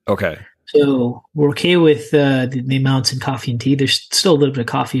off. Okay. So we're okay with the amounts in coffee and tea. There's still a little bit of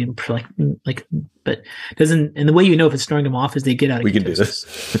coffee, and but doesn't. And the way you know if it's throwing them off is they get out of. We can do this.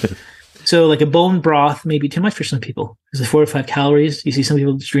 So like a bone broth may be too much for some people. It's 4 to 5 calories. You see some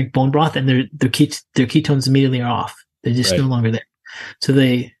people just drink bone broth and their ketones immediately are off. They're just no longer there. So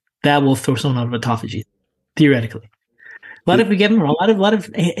that will throw someone out of autophagy, theoretically. A lot of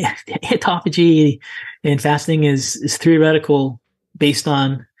autophagy and fasting is theoretical based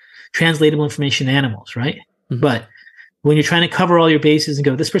on translatable information in animals, right? Mm-hmm. But when you're trying to cover all your bases and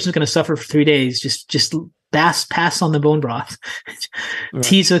go, this person's going to suffer for 3 days, just pass on the bone broth. Right.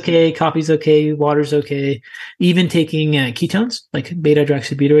 Tea's okay, coffee's okay, water's okay. Even taking ketones, like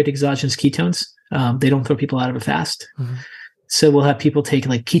beta-hydroxybutyrate exogenous ketones, they don't throw people out of a fast. Mm-hmm. So we'll have people take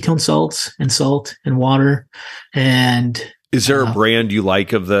like ketone salts and water. And is there a brand you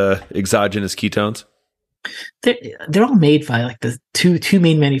like of the exogenous ketones? They're all made by like the two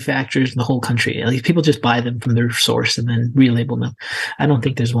main manufacturers in the whole country. Like people just buy them from their source and then relabel them. I don't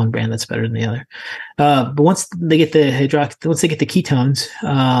think there's one brand that's better than the other. But once they get the ketones,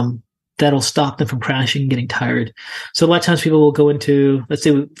 that'll stop them from crashing and getting tired. So a lot of times people will go into, let's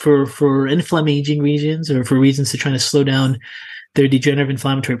say for inflammaging regions or for reasons to try to slow down their degenerative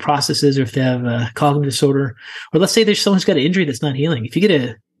inflammatory processes, or if they have a cognitive disorder, or let's say there's someone who's got an injury that's not healing. If you get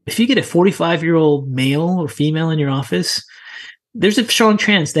a 45-year-old male or female in your office, there's a strong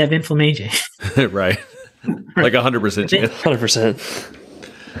chance they have inflammation. Right. Like 100% chance.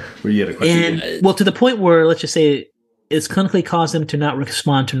 100%. Where you had a question. And, well, to the point where, let's just say, it's clinically caused them to not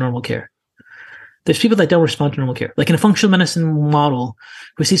respond to normal care. There's people that don't respond to normal care. Like in a functional medicine model,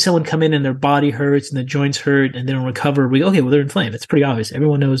 we see someone come in and their body hurts and the joints hurt and they don't recover. We go, okay, well, they're inflamed. It's pretty obvious.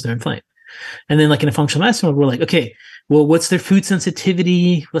 Everyone knows they're inflamed. And then like in a functional medicine model, we're like, okay, well, what's their food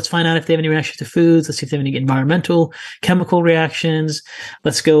sensitivity? Let's find out if they have any reactions to foods. Let's see if they have any environmental, chemical reactions.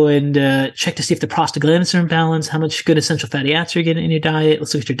 Let's go and check to see if the prostaglandins are in balance. How much good essential fatty acids are getting in your diet?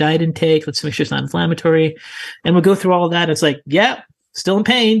 Let's look at your diet intake. Let's make sure it's not inflammatory. And we'll go through all of that. It's like, yeah, still in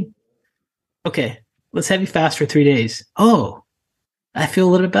pain. Okay, let's have you fast for 3 days. Oh, I feel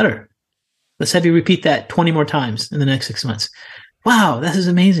a little bit better. Let's have you repeat that 20 more times in the next 6 months. Wow, this is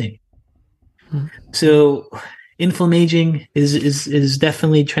amazing. Hmm. So inflammaging is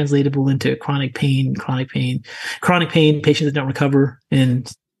definitely translatable into chronic pain, patients that don't recover in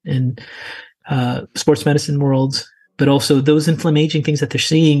sports medicine worlds. But also those inflammaging things that they're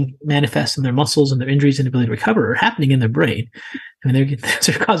seeing manifest in their muscles and their injuries and ability to recover are happening in their brain. I mean,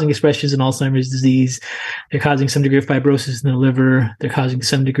 they're causing expressions in Alzheimer's disease. They're causing some degree of fibrosis in the liver. They're causing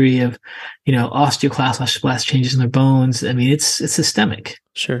some degree of, osteoclast changes in their bones. I mean, it's systemic.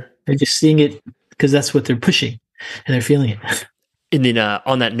 Sure. They're just seeing it because that's what they're pushing and they're feeling it. And then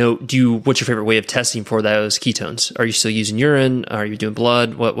on that note, what's your favorite way of testing for those ketones? Are you still using urine? Are you doing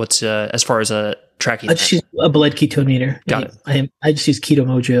blood? What's as far as tracking? I just use a blood ketone meter. Got it. I just use Keto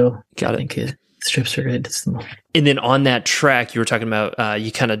Mojo. Got it. I think strips are good. And then on that track, you were talking about,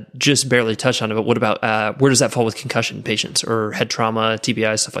 you kind of just barely touched on it, but what about, where does that fall with concussion patients or head trauma,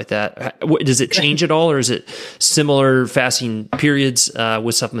 TBI, stuff like that? Does it change at all, or is it similar fasting periods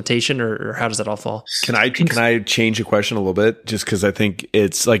with supplementation, or how does that all fall? Can I change the question a little bit? Just because I think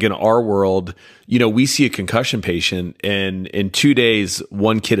it's like in our world, we see a concussion patient and in 2 days,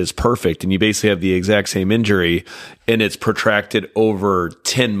 one kid is perfect and you basically have the exact same injury and it's protracted over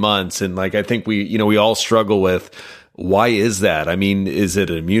 10 months. And like, I think we all struggle with, why is that? I mean, is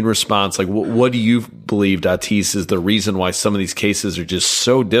it an immune response? Like, what do you believe, Datis, is the reason why some of these cases are just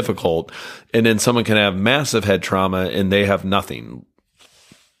so difficult? And then someone can have massive head trauma and they have nothing.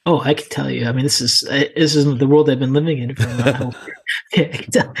 Oh, I can tell you. I mean, this is the world I've been living in for my whole yeah, I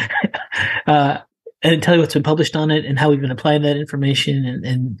can tell. And tell you what's been published on it and how we've been applying that information.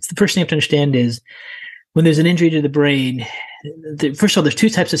 And the first thing you have to understand is when there's an injury to the brain, first of all, there's two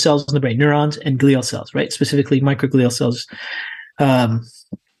types of cells in the brain, neurons and glial cells, right? Specifically microglial cells.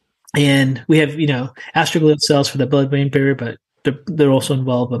 And we have, astroglial cells for the blood-brain barrier, but they're also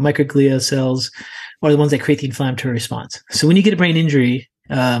involved. But microglia cells are the ones that create the inflammatory response. So when you get a brain injury,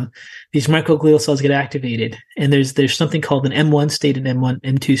 these microglial cells get activated, and there's something called an M1 state and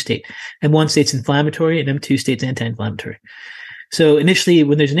M2 state. M1 state's inflammatory, and M2 state's anti-inflammatory. So initially,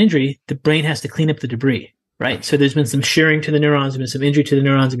 when there's an injury, the brain has to clean up the debris, right? So there's been some shearing to the neurons, there's been some injury to the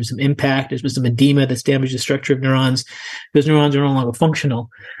neurons, there's been some impact, there's been some edema that's damaged the structure of neurons. Those neurons are no longer functional.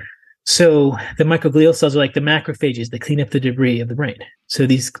 So the microglial cells are like the macrophages that clean up the debris of the brain. So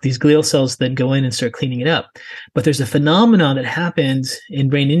these glial cells then go in and start cleaning it up. But there's a phenomenon that happens in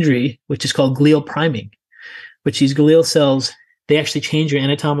brain injury, which is called glial priming, which these glial cells, they actually change your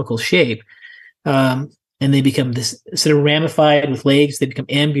anatomical shape. And and they become this, instead of ramified with legs, they become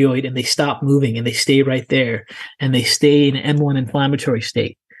amboid and they stop moving and they stay right there and they stay in an M1 inflammatory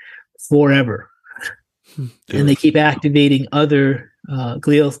state forever. And they keep activating other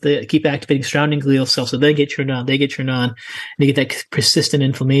they keep activating surrounding glial cells. So they get turned on, and you get that persistent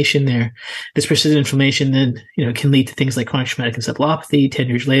inflammation there. This persistent inflammation then, can lead to things like chronic traumatic encephalopathy 10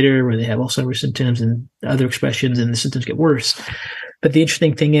 years later, where they have Alzheimer's symptoms and other expressions, and the symptoms get worse. But the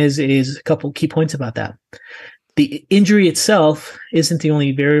interesting thing is a couple key points about that. The injury itself isn't the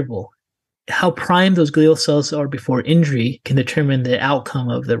only variable. How primed those glial cells are before injury can determine the outcome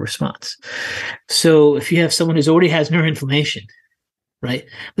of the response. So if you have someone who's already has neuroinflammation, right?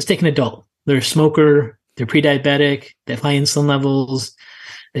 Let's take an adult. They're a smoker, they're pre-diabetic, they have high insulin levels,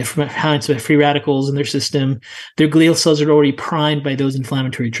 they have high free radicals in their system. Their glial cells are already primed by those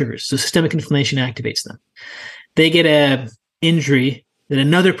inflammatory triggers. So systemic inflammation activates them. They get a injury that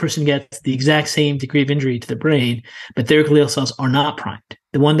another person gets the exact same degree of injury to the brain, but their glial cells are not primed.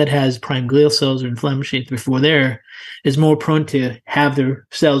 The one that has primed glial cells or inflammation before there is more prone to have their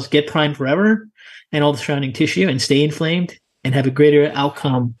cells get primed forever and all the surrounding tissue and stay inflamed and have a greater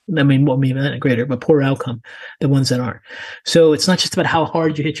outcome. I mean, well, maybe not a greater, but poorer outcome, the ones that aren't. So it's not just about how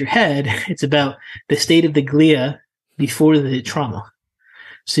hard you hit your head. It's about the state of the glia before the trauma.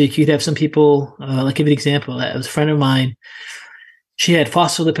 So you could have some people, I'll give you an example. That was a friend of mine. She had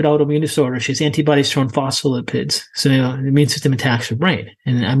phospholipid autoimmune disorder. She has antibodies toward phospholipids. So the immune system attacks her brain.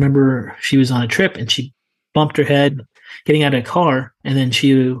 And I remember she was on a trip and she bumped her head getting out of a car. And then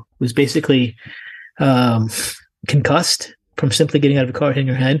she was basically concussed from simply getting out of a car, hitting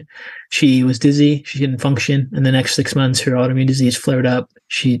her head. She was dizzy. She didn't function. And the next 6 months, her autoimmune disease flared up.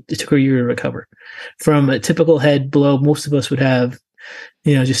 It took her a year to recover. From a typical head blow, most of us would have,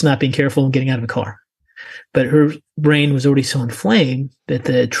 just not being careful and getting out of a car. But her brain was already so inflamed that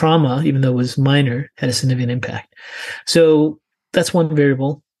the trauma, even though it was minor, had a significant impact. So that's one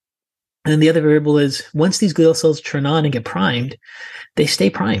variable. And the other variable is once these glial cells turn on and get primed, they stay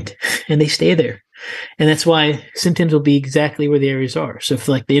primed and they stay there. And that's why symptoms will be exactly where the areas are. So if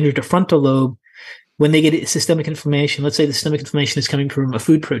they injured a frontal lobe, when they get systemic inflammation, let's say the systemic inflammation is coming from a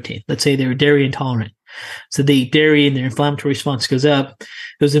food protein. Let's say they're dairy intolerant. So they eat dairy and their inflammatory response goes up.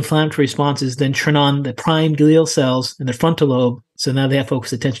 Those inflammatory responses then turn on the primed glial cells in the frontal lobe. So now they have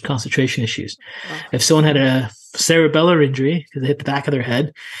focus, attention, concentration issues. Wow. If someone had a cerebellar injury because they hit the back of their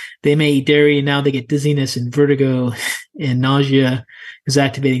head, they may eat dairy and now they get dizziness and vertigo and nausea is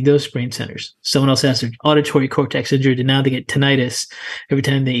activating those brain centers. Someone else has their auditory cortex injured and now they get tinnitus every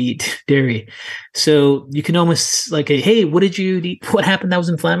time they eat dairy. So you can almost hey, what did you eat? What happened that was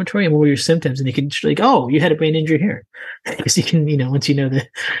inflammatory and what were your symptoms? And you can oh, you had a brain injury here. Because you can, once you know the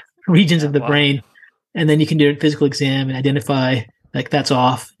regions of the brain, and then you can do a physical exam and identify that's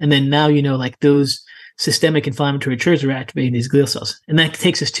off. And then now those systemic inflammatory triggers are activating these glial cells. And that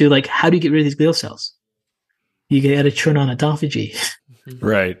takes us to how do you get rid of these glial cells? You got to turn on autophagy.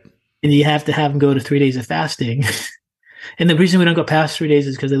 Right. And you have to have them go to 3 days of fasting. And the reason we don't go past 3 days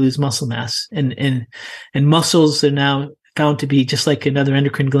is because they lose muscle mass. And muscles are now found to be just like another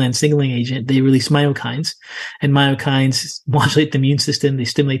endocrine gland signaling agent. They release myokines, and myokines modulate the immune system. They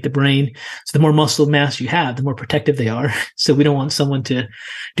stimulate the brain. So the more muscle mass you have, the more protective they are. So we don't want someone to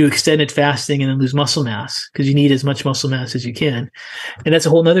do extended fasting and then lose muscle mass because you need as much muscle mass as you can. And that's a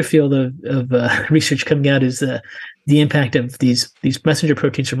whole other field of research coming out is the impact of these messenger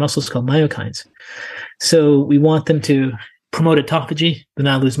proteins for muscles called myokines. So we want them to promote autophagy, but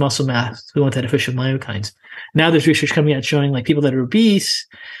not lose muscle mass. We want that efficient myokines. Now there's research coming out showing people that are obese,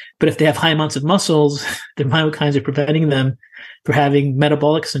 but if they have high amounts of muscles, their myokines are preventing them from having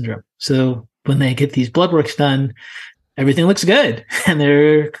metabolic syndrome. So when they get these blood works done, everything looks good and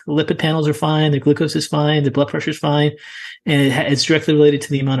their lipid panels are fine, their glucose is fine, their blood pressure is fine, and it's directly related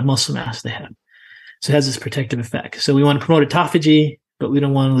to the amount of muscle mass they have. So it has this protective effect. So we want to promote autophagy, but we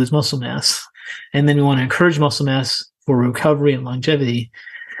don't want to lose muscle mass. And then we want to encourage muscle mass for recovery and longevity.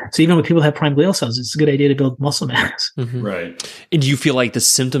 So even when people have primed glial cells, it's a good idea to build muscle mass. Mm-hmm. Right. And do you feel like the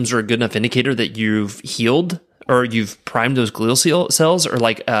symptoms are a good enough indicator that you've healed or you've primed those glial cells,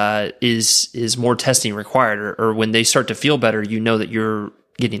 or is more testing required, or when they start to feel better, that you're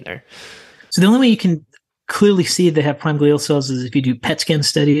getting there? So the only way you can clearly see if they have primed glial cells is if you do PET scan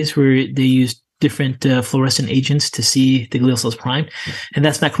studies where they use different fluorescent agents to see the glial cells primed. And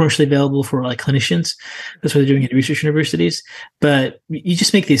that's not commercially available for clinicians. That's what they're doing at research universities. But you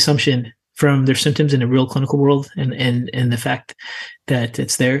just make the assumption from their symptoms in the real clinical world and the fact that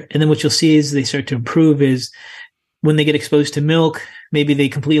it's there. And then what you'll see is they start to improve is when they get exposed to milk, maybe they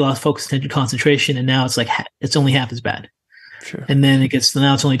completely lost focus, attention, concentration, and now it's only half as bad. Sure. And then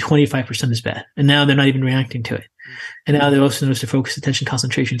now it's only 25% as bad. And now they're not even reacting to it. And now they also notice their focus, attention,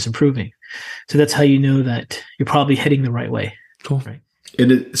 concentration is improving. So that's how you know that you're probably heading the right way. Cool. Right.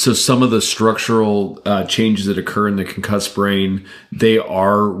 And so some of the structural changes that occur in the concussed brain, they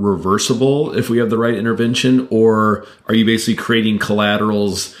are reversible if we have the right intervention, or are you basically creating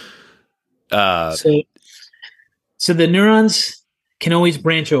collaterals? So the neurons can always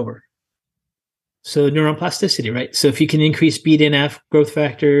branch over. So neuron plasticity, right? So if you can increase BDNF, growth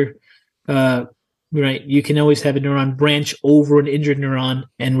factor, right, you can always have a neuron branch over an injured neuron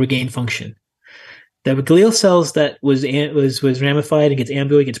and regain function. The glial cells that was ramified and gets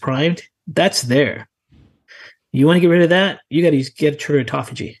ambulate, gets primed, that's there. You want to get rid of that, you got to get a trigger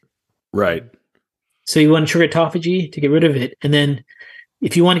autophagy. Right. So you want to trigger autophagy to get rid of it. And then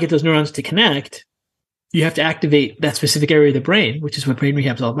if you want to get those neurons to connect, you have to activate that specific area of the brain, which is what brain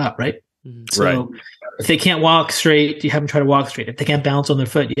rehab is all about, right? Mm-hmm. So right. If they can't walk straight, you have them try to walk straight. If they can't balance on their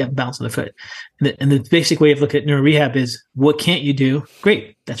foot, you have them balance on their foot. And the basic way of looking at neuro rehab is, what can't you do?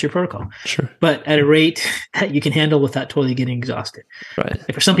 Great, that's your protocol. Sure. But at a rate that you can handle without totally getting exhausted. Right.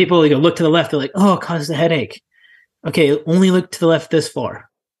 Like for some people, they go look to the left. They're like, oh, it causes a headache. Okay, only look to the left this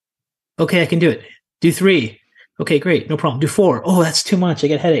far. Okay, I can do it. Do 3. Okay, great, no problem. Do 4. Oh, that's too much. I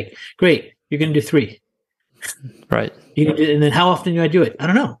get a headache. Great, you're going to do 3. Right. And then how often do I do it? I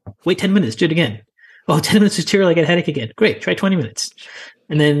don't know. Wait 10 minutes. Do it again. Oh, 10 minutes is too early. I get a headache again. Great. Try 20 minutes.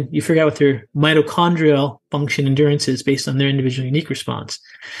 And then you figure out what their mitochondrial function endurance is based on their individual unique response.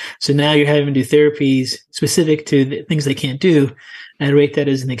 So now you're having to do therapies specific to the things they can't do at a rate that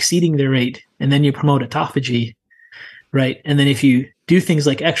is exceeding their rate. And then you promote autophagy, right? And then if you do things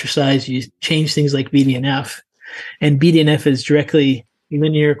like exercise, you change things like BDNF. And BDNF is directly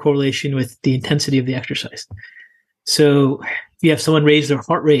linear correlation with the intensity of the exercise. So if you have someone raise their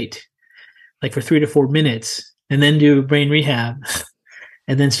heart rate like for 3 to 4 minutes and then do brain rehab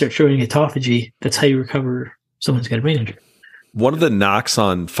and then start showing autophagy, that's how you recover someone's got a brain injury. One of the knocks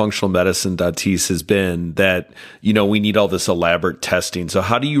on functional medicine, Datis, has been that, we need all this elaborate testing. So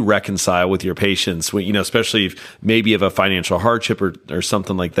how do you reconcile with your patients, when, especially if maybe you have a financial hardship or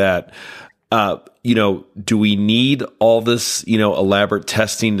something like that? Do we need all this, elaborate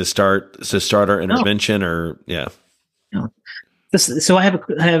testing to start our intervention? Or yeah. No. So I have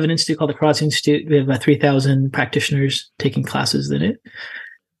an institute called the Kharrazian Institute. We have about 3,000 practitioners taking classes in it,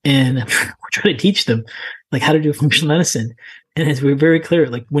 and we're trying to teach them like how to do functional medicine. And we're very clear,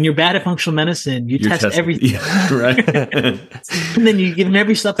 like when you're bad at functional medicine, you test everything, yeah, right? And then you give them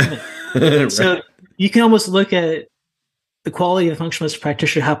every supplement. Right. So you can almost look at the quality of the functional medicine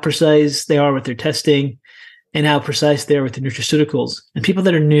practitioner, how precise they are with their testing, and how precise they are with the nutraceuticals. And people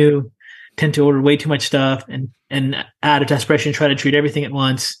that are new tend to order way too much stuff and out of desperation try to treat everything at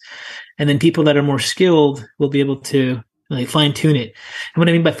once. And then people that are more skilled will be able to like fine tune it. And what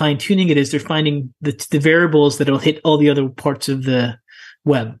I mean by fine tuning it is they're finding the variables that will hit all the other parts of the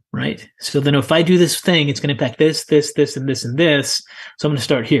web, right? So then if I do this thing, it's going to impact this, and this, and this. So I'm going to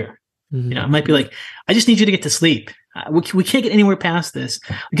start here. Mm-hmm. It might be like, I just need you to get to sleep. We can't get anywhere past this.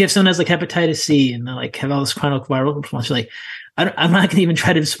 We get someone has like hepatitis C and like have all this chronic viral response. You're like, I'm not going to even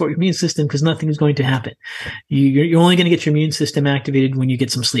try to support your immune system because nothing is going to happen. You're only going to get your immune system activated when you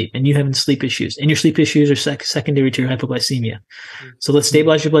get some sleep, and you have sleep issues, and your sleep issues are secondary to your hypoglycemia. So let's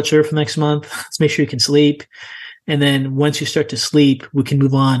stabilize your blood sugar for next month. Let's make sure you can sleep. And then once you start to sleep, we can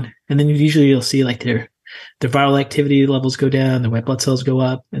move on. And then usually you'll see like their viral activity levels go down, the white blood cells go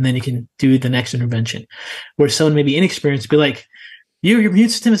up, and then you can do the next intervention. Where someone may be inexperienced, be like, your immune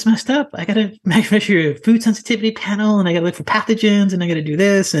system is messed up. I got to measure your food sensitivity panel, and I got to look for pathogens, and I got to do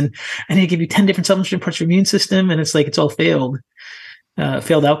this, and I need to give you 10 different supplements to parts of your immune system. And it's like, it's all failed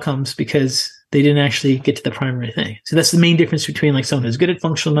outcomes because they didn't actually get to the primary thing. So that's the main difference between like someone who's good at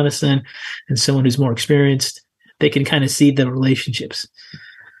functional medicine and someone who's more experienced. They can kind of see the relationships.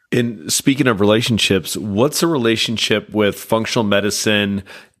 And speaking of relationships, what's the relationship with functional medicine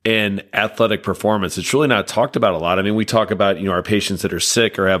and athletic performance? It's really not talked about a lot. I mean, we talk about, our patients that are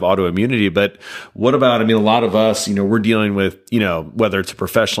sick or have autoimmunity, but what about, a lot of us, we're dealing with, whether it's a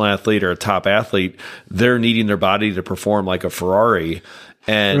professional athlete or a top athlete, they're needing their body to perform like a Ferrari.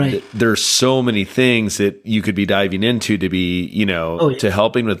 And right. There's so many things that you could be diving into to be, to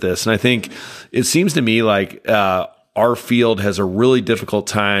helping with this. And I think it seems to me like, our field has a really difficult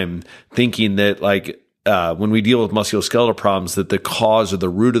time thinking that like, when we deal with musculoskeletal problems, that the cause or the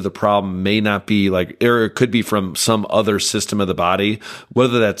root of the problem may not be like, or it could be from some other system of the body,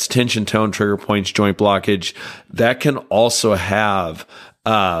 whether that's tension, tone, trigger points, joint blockage, that can also have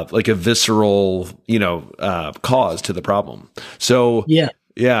like a visceral, cause to the problem. So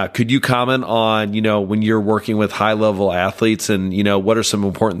Yeah. Could you comment on, when you're working with high level athletes and, what are some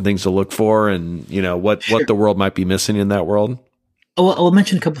important things to look for and, what the world might be missing in that world? I'll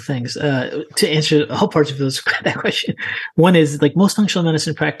mention a couple of things to answer a whole parts of that question. One is like most functional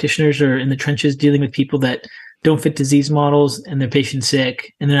medicine practitioners are in the trenches dealing with people that don't fit disease models and their patient's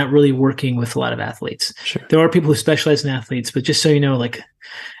sick, and they're not really working with a lot of athletes. Sure. There are people who specialize in athletes, but just so you know, like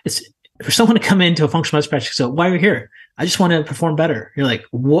it's for someone to come into a functional medicine practice, so why are you here? I just want to perform better. You're like,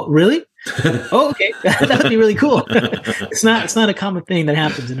 what? Really? Oh, okay. That would be really cool. It's not a common thing that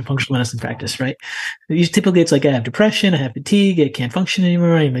happens in a functional medicine practice, right? Typically it's like, I have depression, I have fatigue, I can't function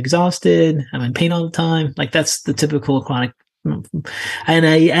anymore, I'm exhausted, I'm in pain all the time. Like that's the typical chronic. And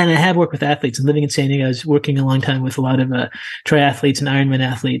I have worked with athletes. I'm living in San Diego. I was working a long time with a lot of triathletes and Ironman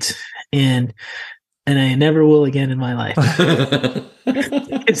athletes, and I never will again in my life.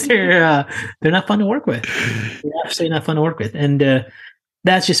 Because they're not fun to work with. They're absolutely not fun to work with, and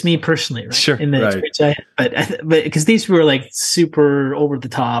that's just me personally, right? Sure, in the experience I had. But because these were like super over the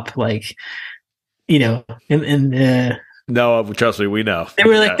top, like No, trust me, we know. They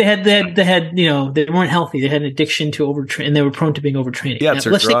were like they had they weren't healthy. They had an addiction to overtrain, and they were prone to being overtraining. Yeah, it's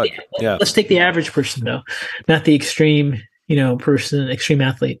a drug. Let's take the average person though, not the extreme extreme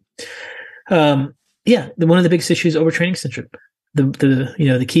athlete. One of the biggest issues is overtraining syndrome.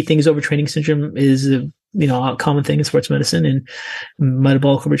 The key thing is overtraining syndrome is a common thing in sports medicine, and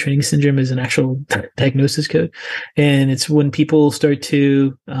metabolic overtraining syndrome is an actual diagnosis code, and it's when people start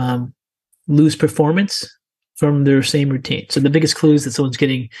to lose performance from their same routine. So the biggest clues that someone's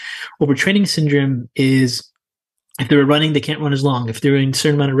getting overtraining syndrome is if they're running, they can't run as long. If they're in a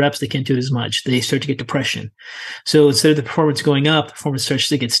certain amount of reps, they can't do it as much. They start to get depression. So instead of the performance going up, the performance starts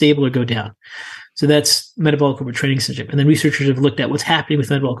to get stable or go down. So that's metabolic overtraining syndrome. And then researchers have looked at what's happening with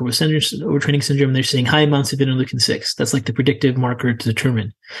metabolic overtraining syndrome, and they're seeing high amounts of interleukin-6. That's like the predictive marker to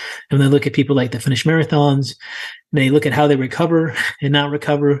determine. And when they look at people like that finish marathons, they look at how they recover and not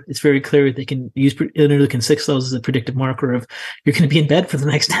recover. It's very clear they can use interleukin-6 levels as a predictive marker of you're going to be in bed for the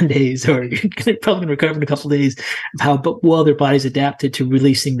next 10 days, or you're probably going to recover in a couple of days, of how well their body's adapted to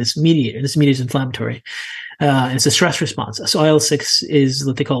releasing this mediator. This mediator is inflammatory. And it's a stress response. So IL-6 is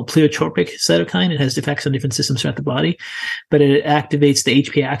what they call a pleiotropic cytokine. It has effects on different systems throughout the body, but it activates the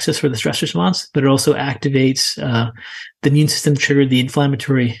HPA axis for the stress response, but it also activates the immune system to trigger the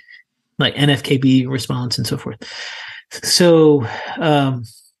inflammatory, like NF-κB response and so forth. So a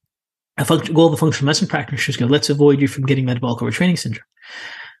goal of the functional medicine practitioners go, let's avoid you from getting metabolic overtraining syndrome.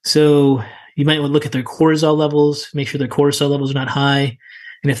 So you might want to look at their cortisol levels, make sure their cortisol levels are not high.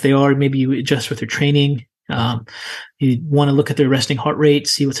 And if they are, maybe you adjust with their training. You want to look at their resting heart rate,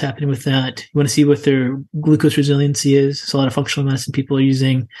 see what's happening with that. You want to see what their glucose resiliency is. So a lot of functional medicine people are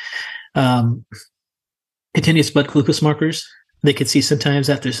using continuous blood glucose markers. They could see sometimes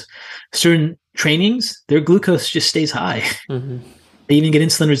after certain trainings, their glucose just stays high. Mm-hmm. They even get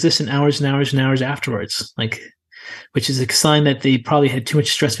insulin resistant hours and hours and hours afterwards, which is a sign that they probably had too much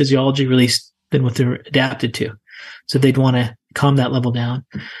stress physiology released than what they're adapted to. So they'd want to calm that level down.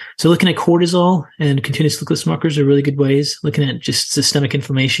 So looking at cortisol and continuous glucose markers are really good ways. Looking at just systemic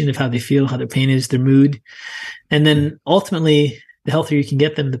inflammation of how they feel, how their pain is, their mood. And then ultimately, the healthier you can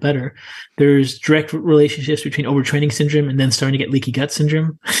get them, the better. There's direct relationships between overtraining syndrome and then starting to get leaky gut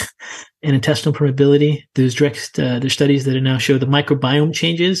syndrome and intestinal permeability. There's studies that now show the microbiome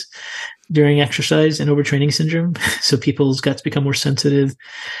changes during exercise and overtraining syndrome. So people's guts become more sensitive.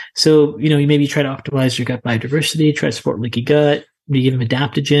 So, you maybe try to optimize your gut biodiversity, try to support leaky gut, maybe give them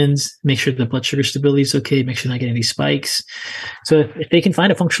adaptogens, make sure the blood sugar stability is okay, make sure they're not getting any spikes. So if they can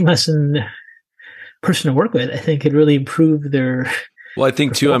find a functional medicine person to work with, I think it'd really improve their. Well, I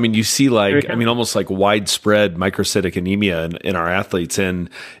think too, you see almost like widespread microcytic anemia in our athletes. And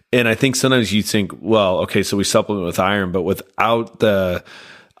I think sometimes you think, well, okay, so we supplement with iron, but without the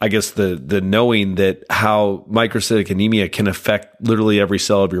knowing that how microcytic anemia can affect literally every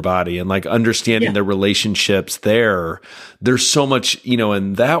cell of your body, and understanding the relationships there's so much,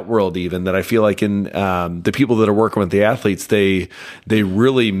 in that world, even that I feel like in the people that are working with the athletes,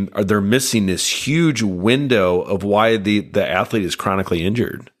 they're missing this huge window of why the athlete is chronically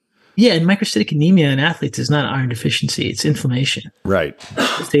injured. Yeah, and microcytic anemia in athletes is not iron deficiency; it's inflammation. Right.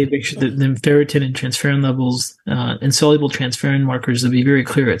 They make sure that the ferritin and transferrin levels and soluble transferrin markers will be very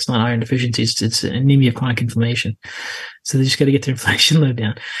clear. It's not iron deficiency; it's anemia of chronic inflammation. So they just got to get their inflammation load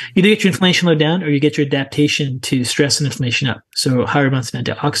down. Either get your inflammation load down, or you get your adaptation to stress and inflammation up. So higher amounts of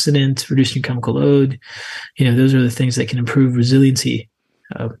antioxidants, reducing your chemical load. Those are the things that can improve resiliency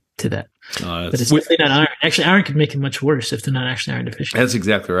to that. Oh, but it's definitely not iron. Actually, iron could make it much worse if they're not actually iron deficient. That's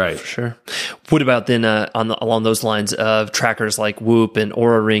exactly right. For sure. What about then along those lines of trackers like Whoop and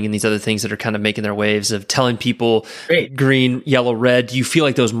Oura Ring and these other things that are kind of making their waves of telling people green, yellow, red? Do you feel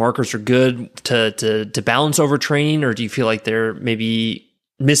like those markers are good to balance over training, or do you feel like they're maybe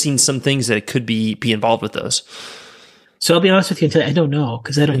missing some things that could be involved with those? So I'll be honest with you, I don't know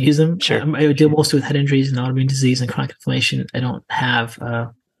because I don't use them. Sure. I deal mostly with head injuries and autoimmune disease and chronic inflammation. I don't have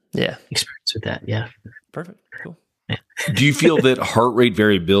experience with that. Yeah. Perfect. Cool. Yeah. Do you feel that heart rate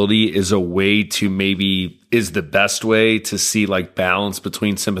variability is a way to is the best way to see like balance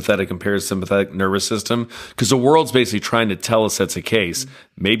between sympathetic and parasympathetic nervous system? Because the world's basically trying to tell us that's the case.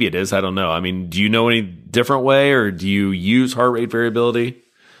 Maybe it is. I don't know. I mean, do you know any different way, or do you use heart rate variability?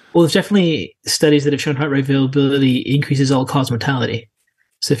 Well, there's definitely studies that have shown heart rate variability increases all-cause mortality.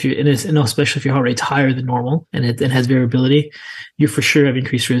 So if you're especially if your heart rate's higher than normal and it has variability, you for sure have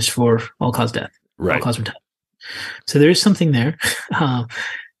increased risk for all-cause death, all-cause mortality. So there is something there.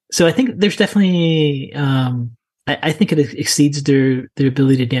 So I think there's definitely, I think it exceeds their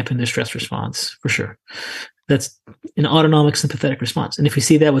ability to dampen their stress response for sure. That's an autonomic sympathetic response. And if we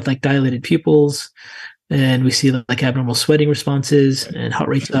see that with like dilated pupils, and we see like abnormal sweating responses and heart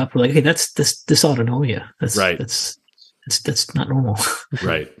rates up, we're like, okay, that's dysautonomia. That's right. That's not normal.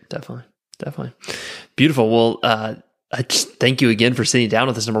 Right. Definitely. Beautiful. Well, I just thank you again for sitting down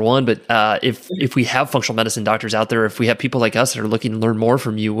with us, number one. But if we have functional medicine doctors out there, if we have people like us that are looking to learn more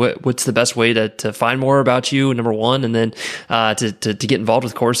from you, what's the best way to find more about you, number one, and then to get involved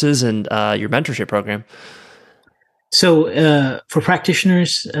with courses and your mentorship program? So for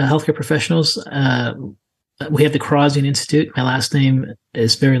practitioners, healthcare professionals, we have the Kharrazian Institute. My last name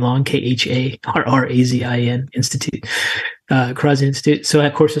is very long, Kharrazin Institute, Kharrazian Institute. So I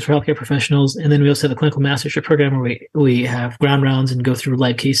have courses for healthcare professionals. And then we also have a clinical mastership program where we have ground rounds and go through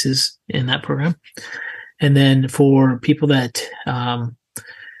live cases in that program. And then for people that are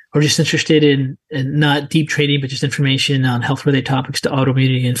just interested in not deep training, but just information on health-related topics to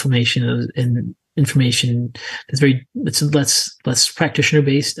autoimmunity, inflammation, and information that's less practitioner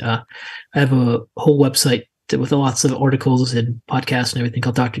based. I have a whole website with lots of articles and podcasts and everything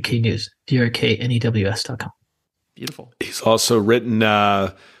called Dr. K News, drknews.com. Beautiful. He's also written,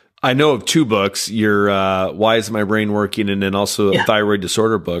 I know of two books, your Why Is My Brain Working, and then also a thyroid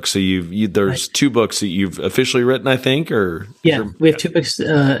disorder book. So there's two books that you've officially written, I think, or? Yeah, we have two books you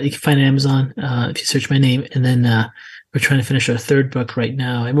can find on Amazon if you search my name. And then we're trying to finish our third book right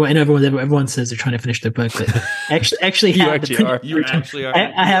now. I know everyone says they're trying to finish their book, but actually you actually are.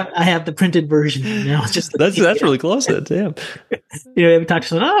 I have the printed version now. It's just that's really close. Damn. We talked to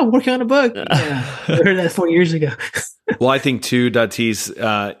someone. Oh, I'm working on a book. Yeah, I heard that 4 years ago. Well, I think too, Datis,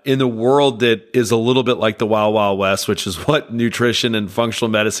 in the world that is a little bit like the Wild Wild West, which is what nutrition and functional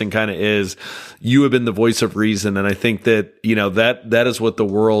medicine kind of is, you have been the voice of reason. And I think that, that is what the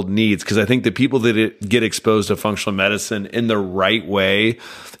world needs. Because I think the people that get exposed to functional medicine in the right way,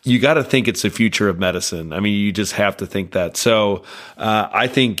 you got to think it's the future of medicine. I mean, you just have to think that. So I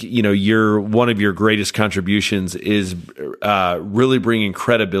think, one of your greatest contributions is really bringing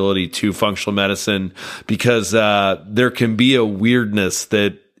credibility to functional medicine, because there can be a weirdness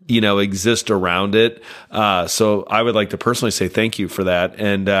that exist around it. So I would like to personally say thank you for that.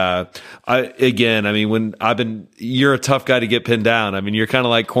 And you're a tough guy to get pinned down. I mean, you're kind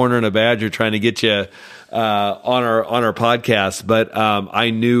of like cornering a badger trying to get you on our podcast, but I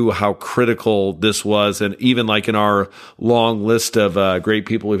knew how critical this was, and even like in our long list of great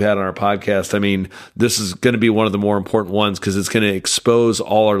people we've had on our podcast, I mean, this is going to be one of the more important ones because it's going to expose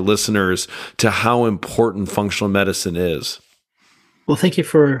all our listeners to how important functional medicine is. Well, thank you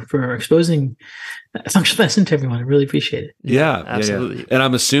for exposing functional medicine to everyone. I really appreciate it. Yeah, absolutely. Yeah. And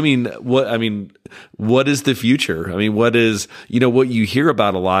I'm assuming what is the future? I mean, what is, what you hear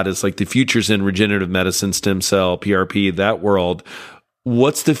about a lot is like the future's in regenerative medicine, stem cell, PRP, that world.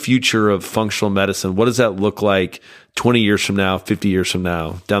 What's the future of functional medicine? What does that look like 20 years from now, 50 years from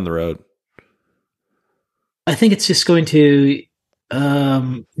now, down the road? I think it's just going to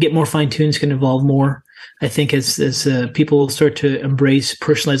get more fine-tuned. It's going to evolve more. I think as people start to embrace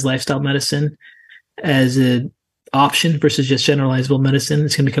personalized lifestyle medicine as an option versus just generalizable medicine,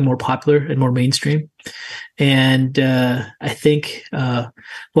 it's going to become more popular and more mainstream. And I think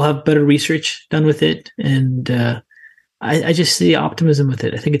we'll have better research done with it. And I just see optimism with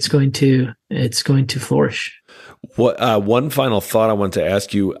it. I think it's going to flourish. What one final thought I want to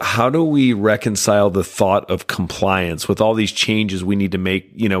ask you: how do we reconcile the thought of compliance with all these changes we need to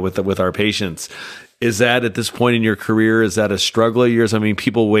make, with our patients? Is that at this point in your career, is that a struggle of yours? I mean,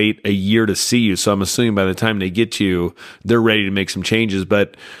 people wait a year to see you. So I'm assuming by the time they get to you, they're ready to make some changes.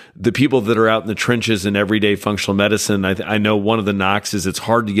 But the people that are out in the trenches in everyday functional medicine, I know one of the knocks is it's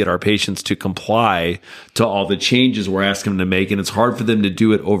hard to get our patients to comply to all the changes we're asking them to make. And it's hard for them to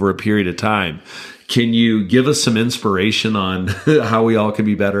do it over a period of time. Can you give us some inspiration on how we all can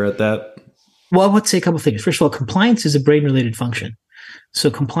be better at that? Well, I would say a couple of things. First of all, compliance is a brain-related function. So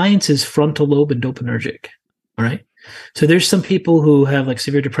compliance is frontal lobe and dopaminergic. All right. So there's some people who have like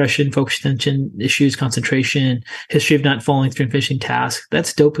severe depression, focus attention issues, concentration, history of not following through and finishing tasks.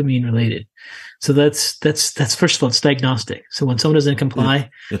 That's dopamine related. So that's first of all, it's diagnostic. So when someone doesn't comply,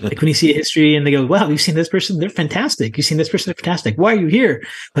 like when you see a history and they go, wow, you've seen this person, they're fantastic. You've seen this person, they're fantastic. Why are you here?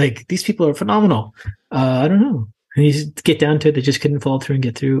 Like these people are phenomenal. I don't know. And you get down to it, they just couldn't follow through and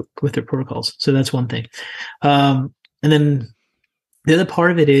get through with their protocols. So that's one thing. And then the other part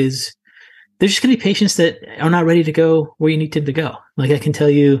of it is there's just going to be patients that are not ready to go where you need them to go. Like I can tell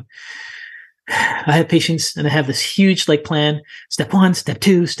you, I have patients and I have this huge like plan, step 1, step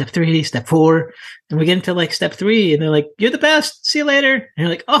 2, step 3, step 4. And we get into like step 3 and they're like, you're the best. See you later. And you're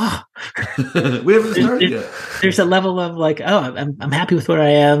like, oh, we haven't started yet. There's a level of like, oh, I'm happy with where I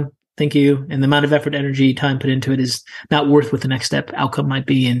am. Thank you. And the amount of effort, energy, time put into it is not worth what the next step outcome might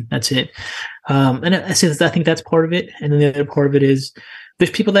be. And that's it. And I think that's part of it. And then the other part of it is there's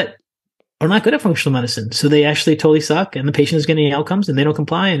people that are not good at functional medicine. So they actually totally suck and the patient is getting outcomes and they don't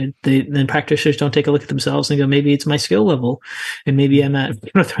comply. And then practitioners don't take a look at themselves and go, maybe it's my skill level and maybe I'm not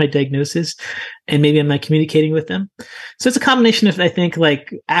with the right diagnosis and maybe I'm not communicating with them. So it's a combination of, I think,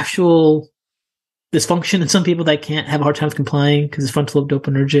 like actual dysfunction and some people that can't have a hard time complying because it's frontal lobe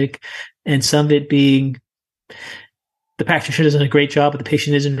dopaminergic, and some of it being the practitioner does a great job, but the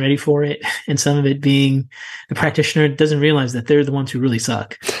patient isn't ready for it. And some of it being the practitioner doesn't realize that they're the ones who really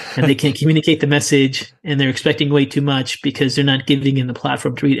suck and they can't communicate the message and they're expecting way too much because they're not giving in the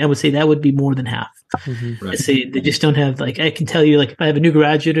platform to read. I would say that would be more than half. Mm-hmm. Right. I'd say they just don't have, like, I can tell you, like, if I have a new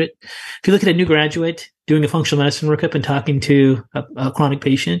graduate, if you look at a new graduate doing a functional medicine workup and talking to a chronic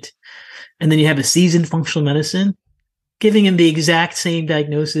patient, and then you have a seasoned functional medicine giving him the exact same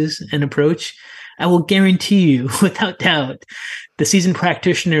diagnosis and approach, I will guarantee you, without doubt, the seasoned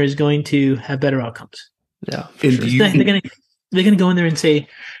practitioner is going to have better outcomes. Yeah, sure. They're going to go in there and say,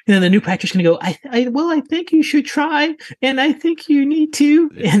 the new practitioner is going to go, I think you should try, and I think you need to,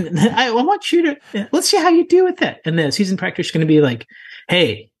 and I want you to, let's see how you do with that. And the seasoned practitioner is going to be like,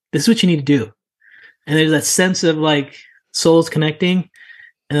 hey, this is what you need to do. And there's that sense of like souls connecting,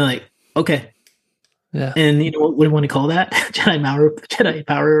 and they're like, okay. Yeah. And what do you want to call that? Jedi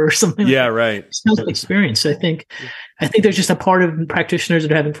power or something. Yeah, like right. It's not experience. So I think there's just a part of practitioners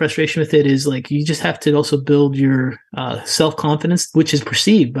that are having frustration with it is like, you just have to also build your self-confidence, which is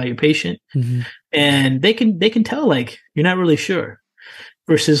perceived by your patient. Mm-hmm. And they can tell, like, you're not really sure,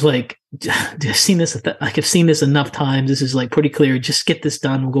 versus like, I've seen this enough times. This is like pretty clear. Just get this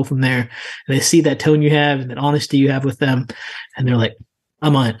done. We'll go from there. And they see that tone you have and that honesty you have with them. And they're like,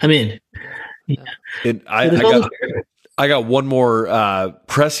 I'm in. Yeah. And I got one more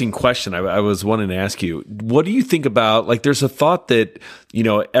pressing question I was wanting to ask you. What do you think about, like, there's a thought that,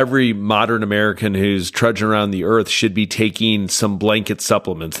 every modern American who's trudging around the earth should be taking some blanket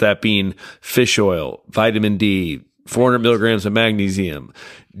supplements, that being fish oil, vitamin D, 400 milligrams of magnesium.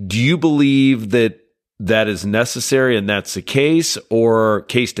 Do you believe that is necessary and that's the case, or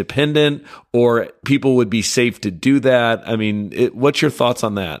case dependent, or people would be safe to do that? I mean, what's your thoughts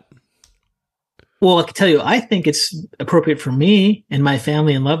on that? Well, I can tell you, I think it's appropriate for me and my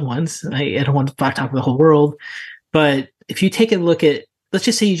family and loved ones. I don't want to talk for the whole world, but if you take a look at, let's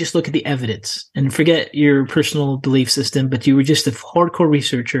just say you just look at the evidence and forget your personal belief system, but you were just a hardcore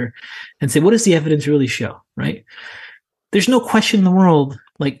researcher and say, what does the evidence really show, right? There's no question in the world,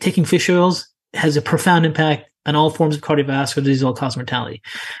 like taking fish oils has a profound impact on all forms of cardiovascular disease, all-cause mortality.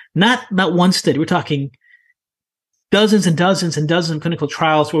 Not one study. We're talking dozens and dozens and dozens of clinical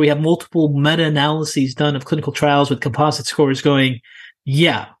trials where we have multiple meta-analyses done of clinical trials with composite scores going,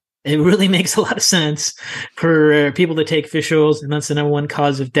 yeah, it really makes a lot of sense for people to take fish oils, and that's the number one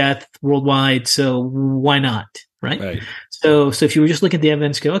cause of death worldwide. So why not? Right. So if you were just looking at the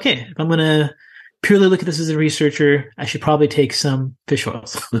evidence, go, okay, if I'm going to purely look at this as a researcher, I should probably take some fish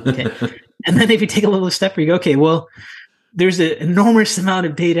oils. Okay. And then if you take a little step where you go, okay, well, there's an enormous amount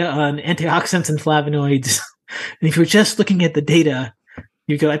of data on antioxidants and flavonoids. And if you're just looking at the data,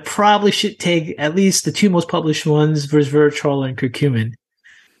 you go, I probably should take at least the two most published ones, resveratrol and curcumin,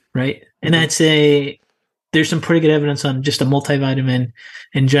 right? And I'd say there's some pretty good evidence on just a multivitamin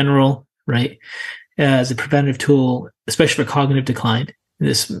in general, right, as a preventative tool, especially for cognitive decline.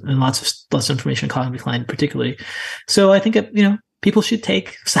 and lots of information on cognitive decline particularly. So I think, people should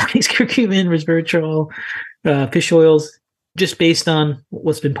take Chinese curcumin, resveratrol, fish oils, just based on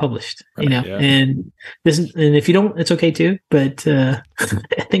what's been published, and if you don't, it's okay too, but I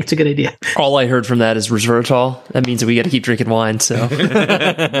think it's a good idea. All I heard from that is resveratrol. That means that we got to keep drinking wine. So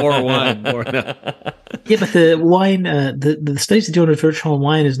more wine, Yeah, but the wine, the studies that do on resveratrol and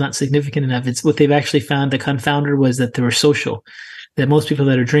wine is not significant enough. It's what they've actually found. The confounder was that they were social. That most people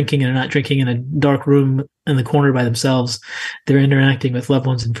that are drinking and are not drinking in a dark room in the corner by themselves, they're interacting with loved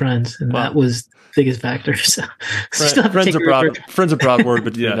ones and friends, and that was the biggest factor. So friends are broad word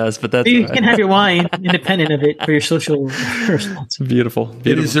between us, but that's you can have your wine independent of it for your social response. Beautiful.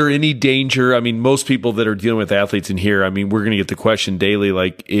 Is there any danger? I mean, most people that are dealing with athletes in here, I mean, we're going to get the question daily,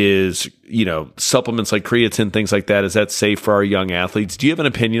 like, is supplements like creatine, things like that, is that safe for our young athletes? Do you have an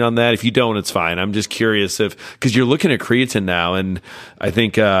opinion on that? If you don't, it's fine. I'm just curious because you're looking at creatine now, and I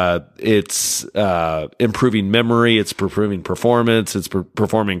think it's improving memory, it's improving performance, it's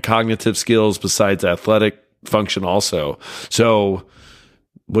performing cognitive skills besides athletic function also. So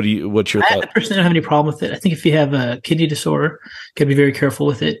what's your thought? I personally don't have any problem with it. I think if you have a kidney disorder, you got to be very careful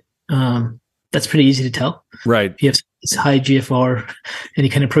with it. That's pretty easy to tell. Right. If you have high GFR, any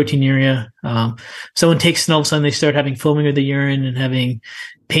kind of proteinuria, someone takes it and all of a sudden they start having foaming of the urine and having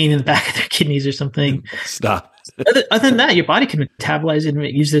pain in the back of their kidneys or something. Stop. Other than that, your body can metabolize it and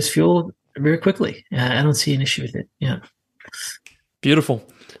use this fuel very quickly. I don't see an issue with it. Yeah. Beautiful.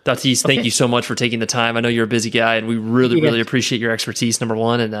 Datis, thank you so much for taking the time. I know you're a busy guy, and we really appreciate your expertise, number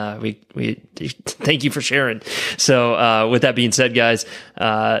one, and we thank you for sharing. So with that being said, guys,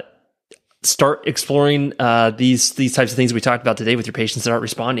 start exploring these types of things we talked about today with your patients that aren't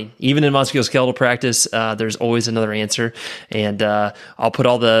responding. Even in musculoskeletal practice, there's always another answer. And I'll put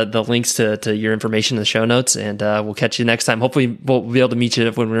all the links to your information in the show notes, and we'll catch you next time. Hopefully, we'll be able to meet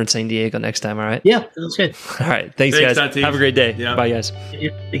you when we're in San Diego next time. All right? Yeah, that's good. All right. Thanks guys. Datis. Have a great day. Yeah. Bye, guys.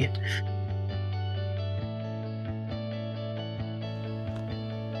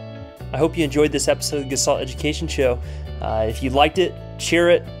 I hope you enjoyed this episode of the Gestalt Education Show. If you liked it, share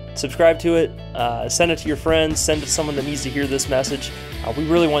it, subscribe to it, send it to your friends, send it to someone that needs to hear this message. We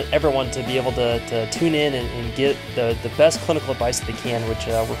really want everyone to be able to tune in and get the best clinical advice that they can, which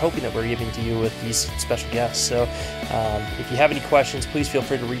we're hoping that we're giving to you with these special guests. So if you have any questions, please feel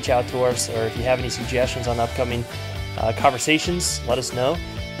free to reach out to us, or if you have any suggestions on upcoming conversations, let us know.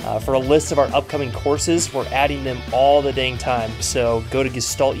 For a list of our upcoming courses, we're adding them all the dang time. So go to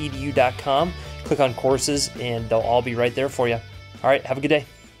gestaltedu.com, click on courses, and they'll all be right there for you. All right, have a good day.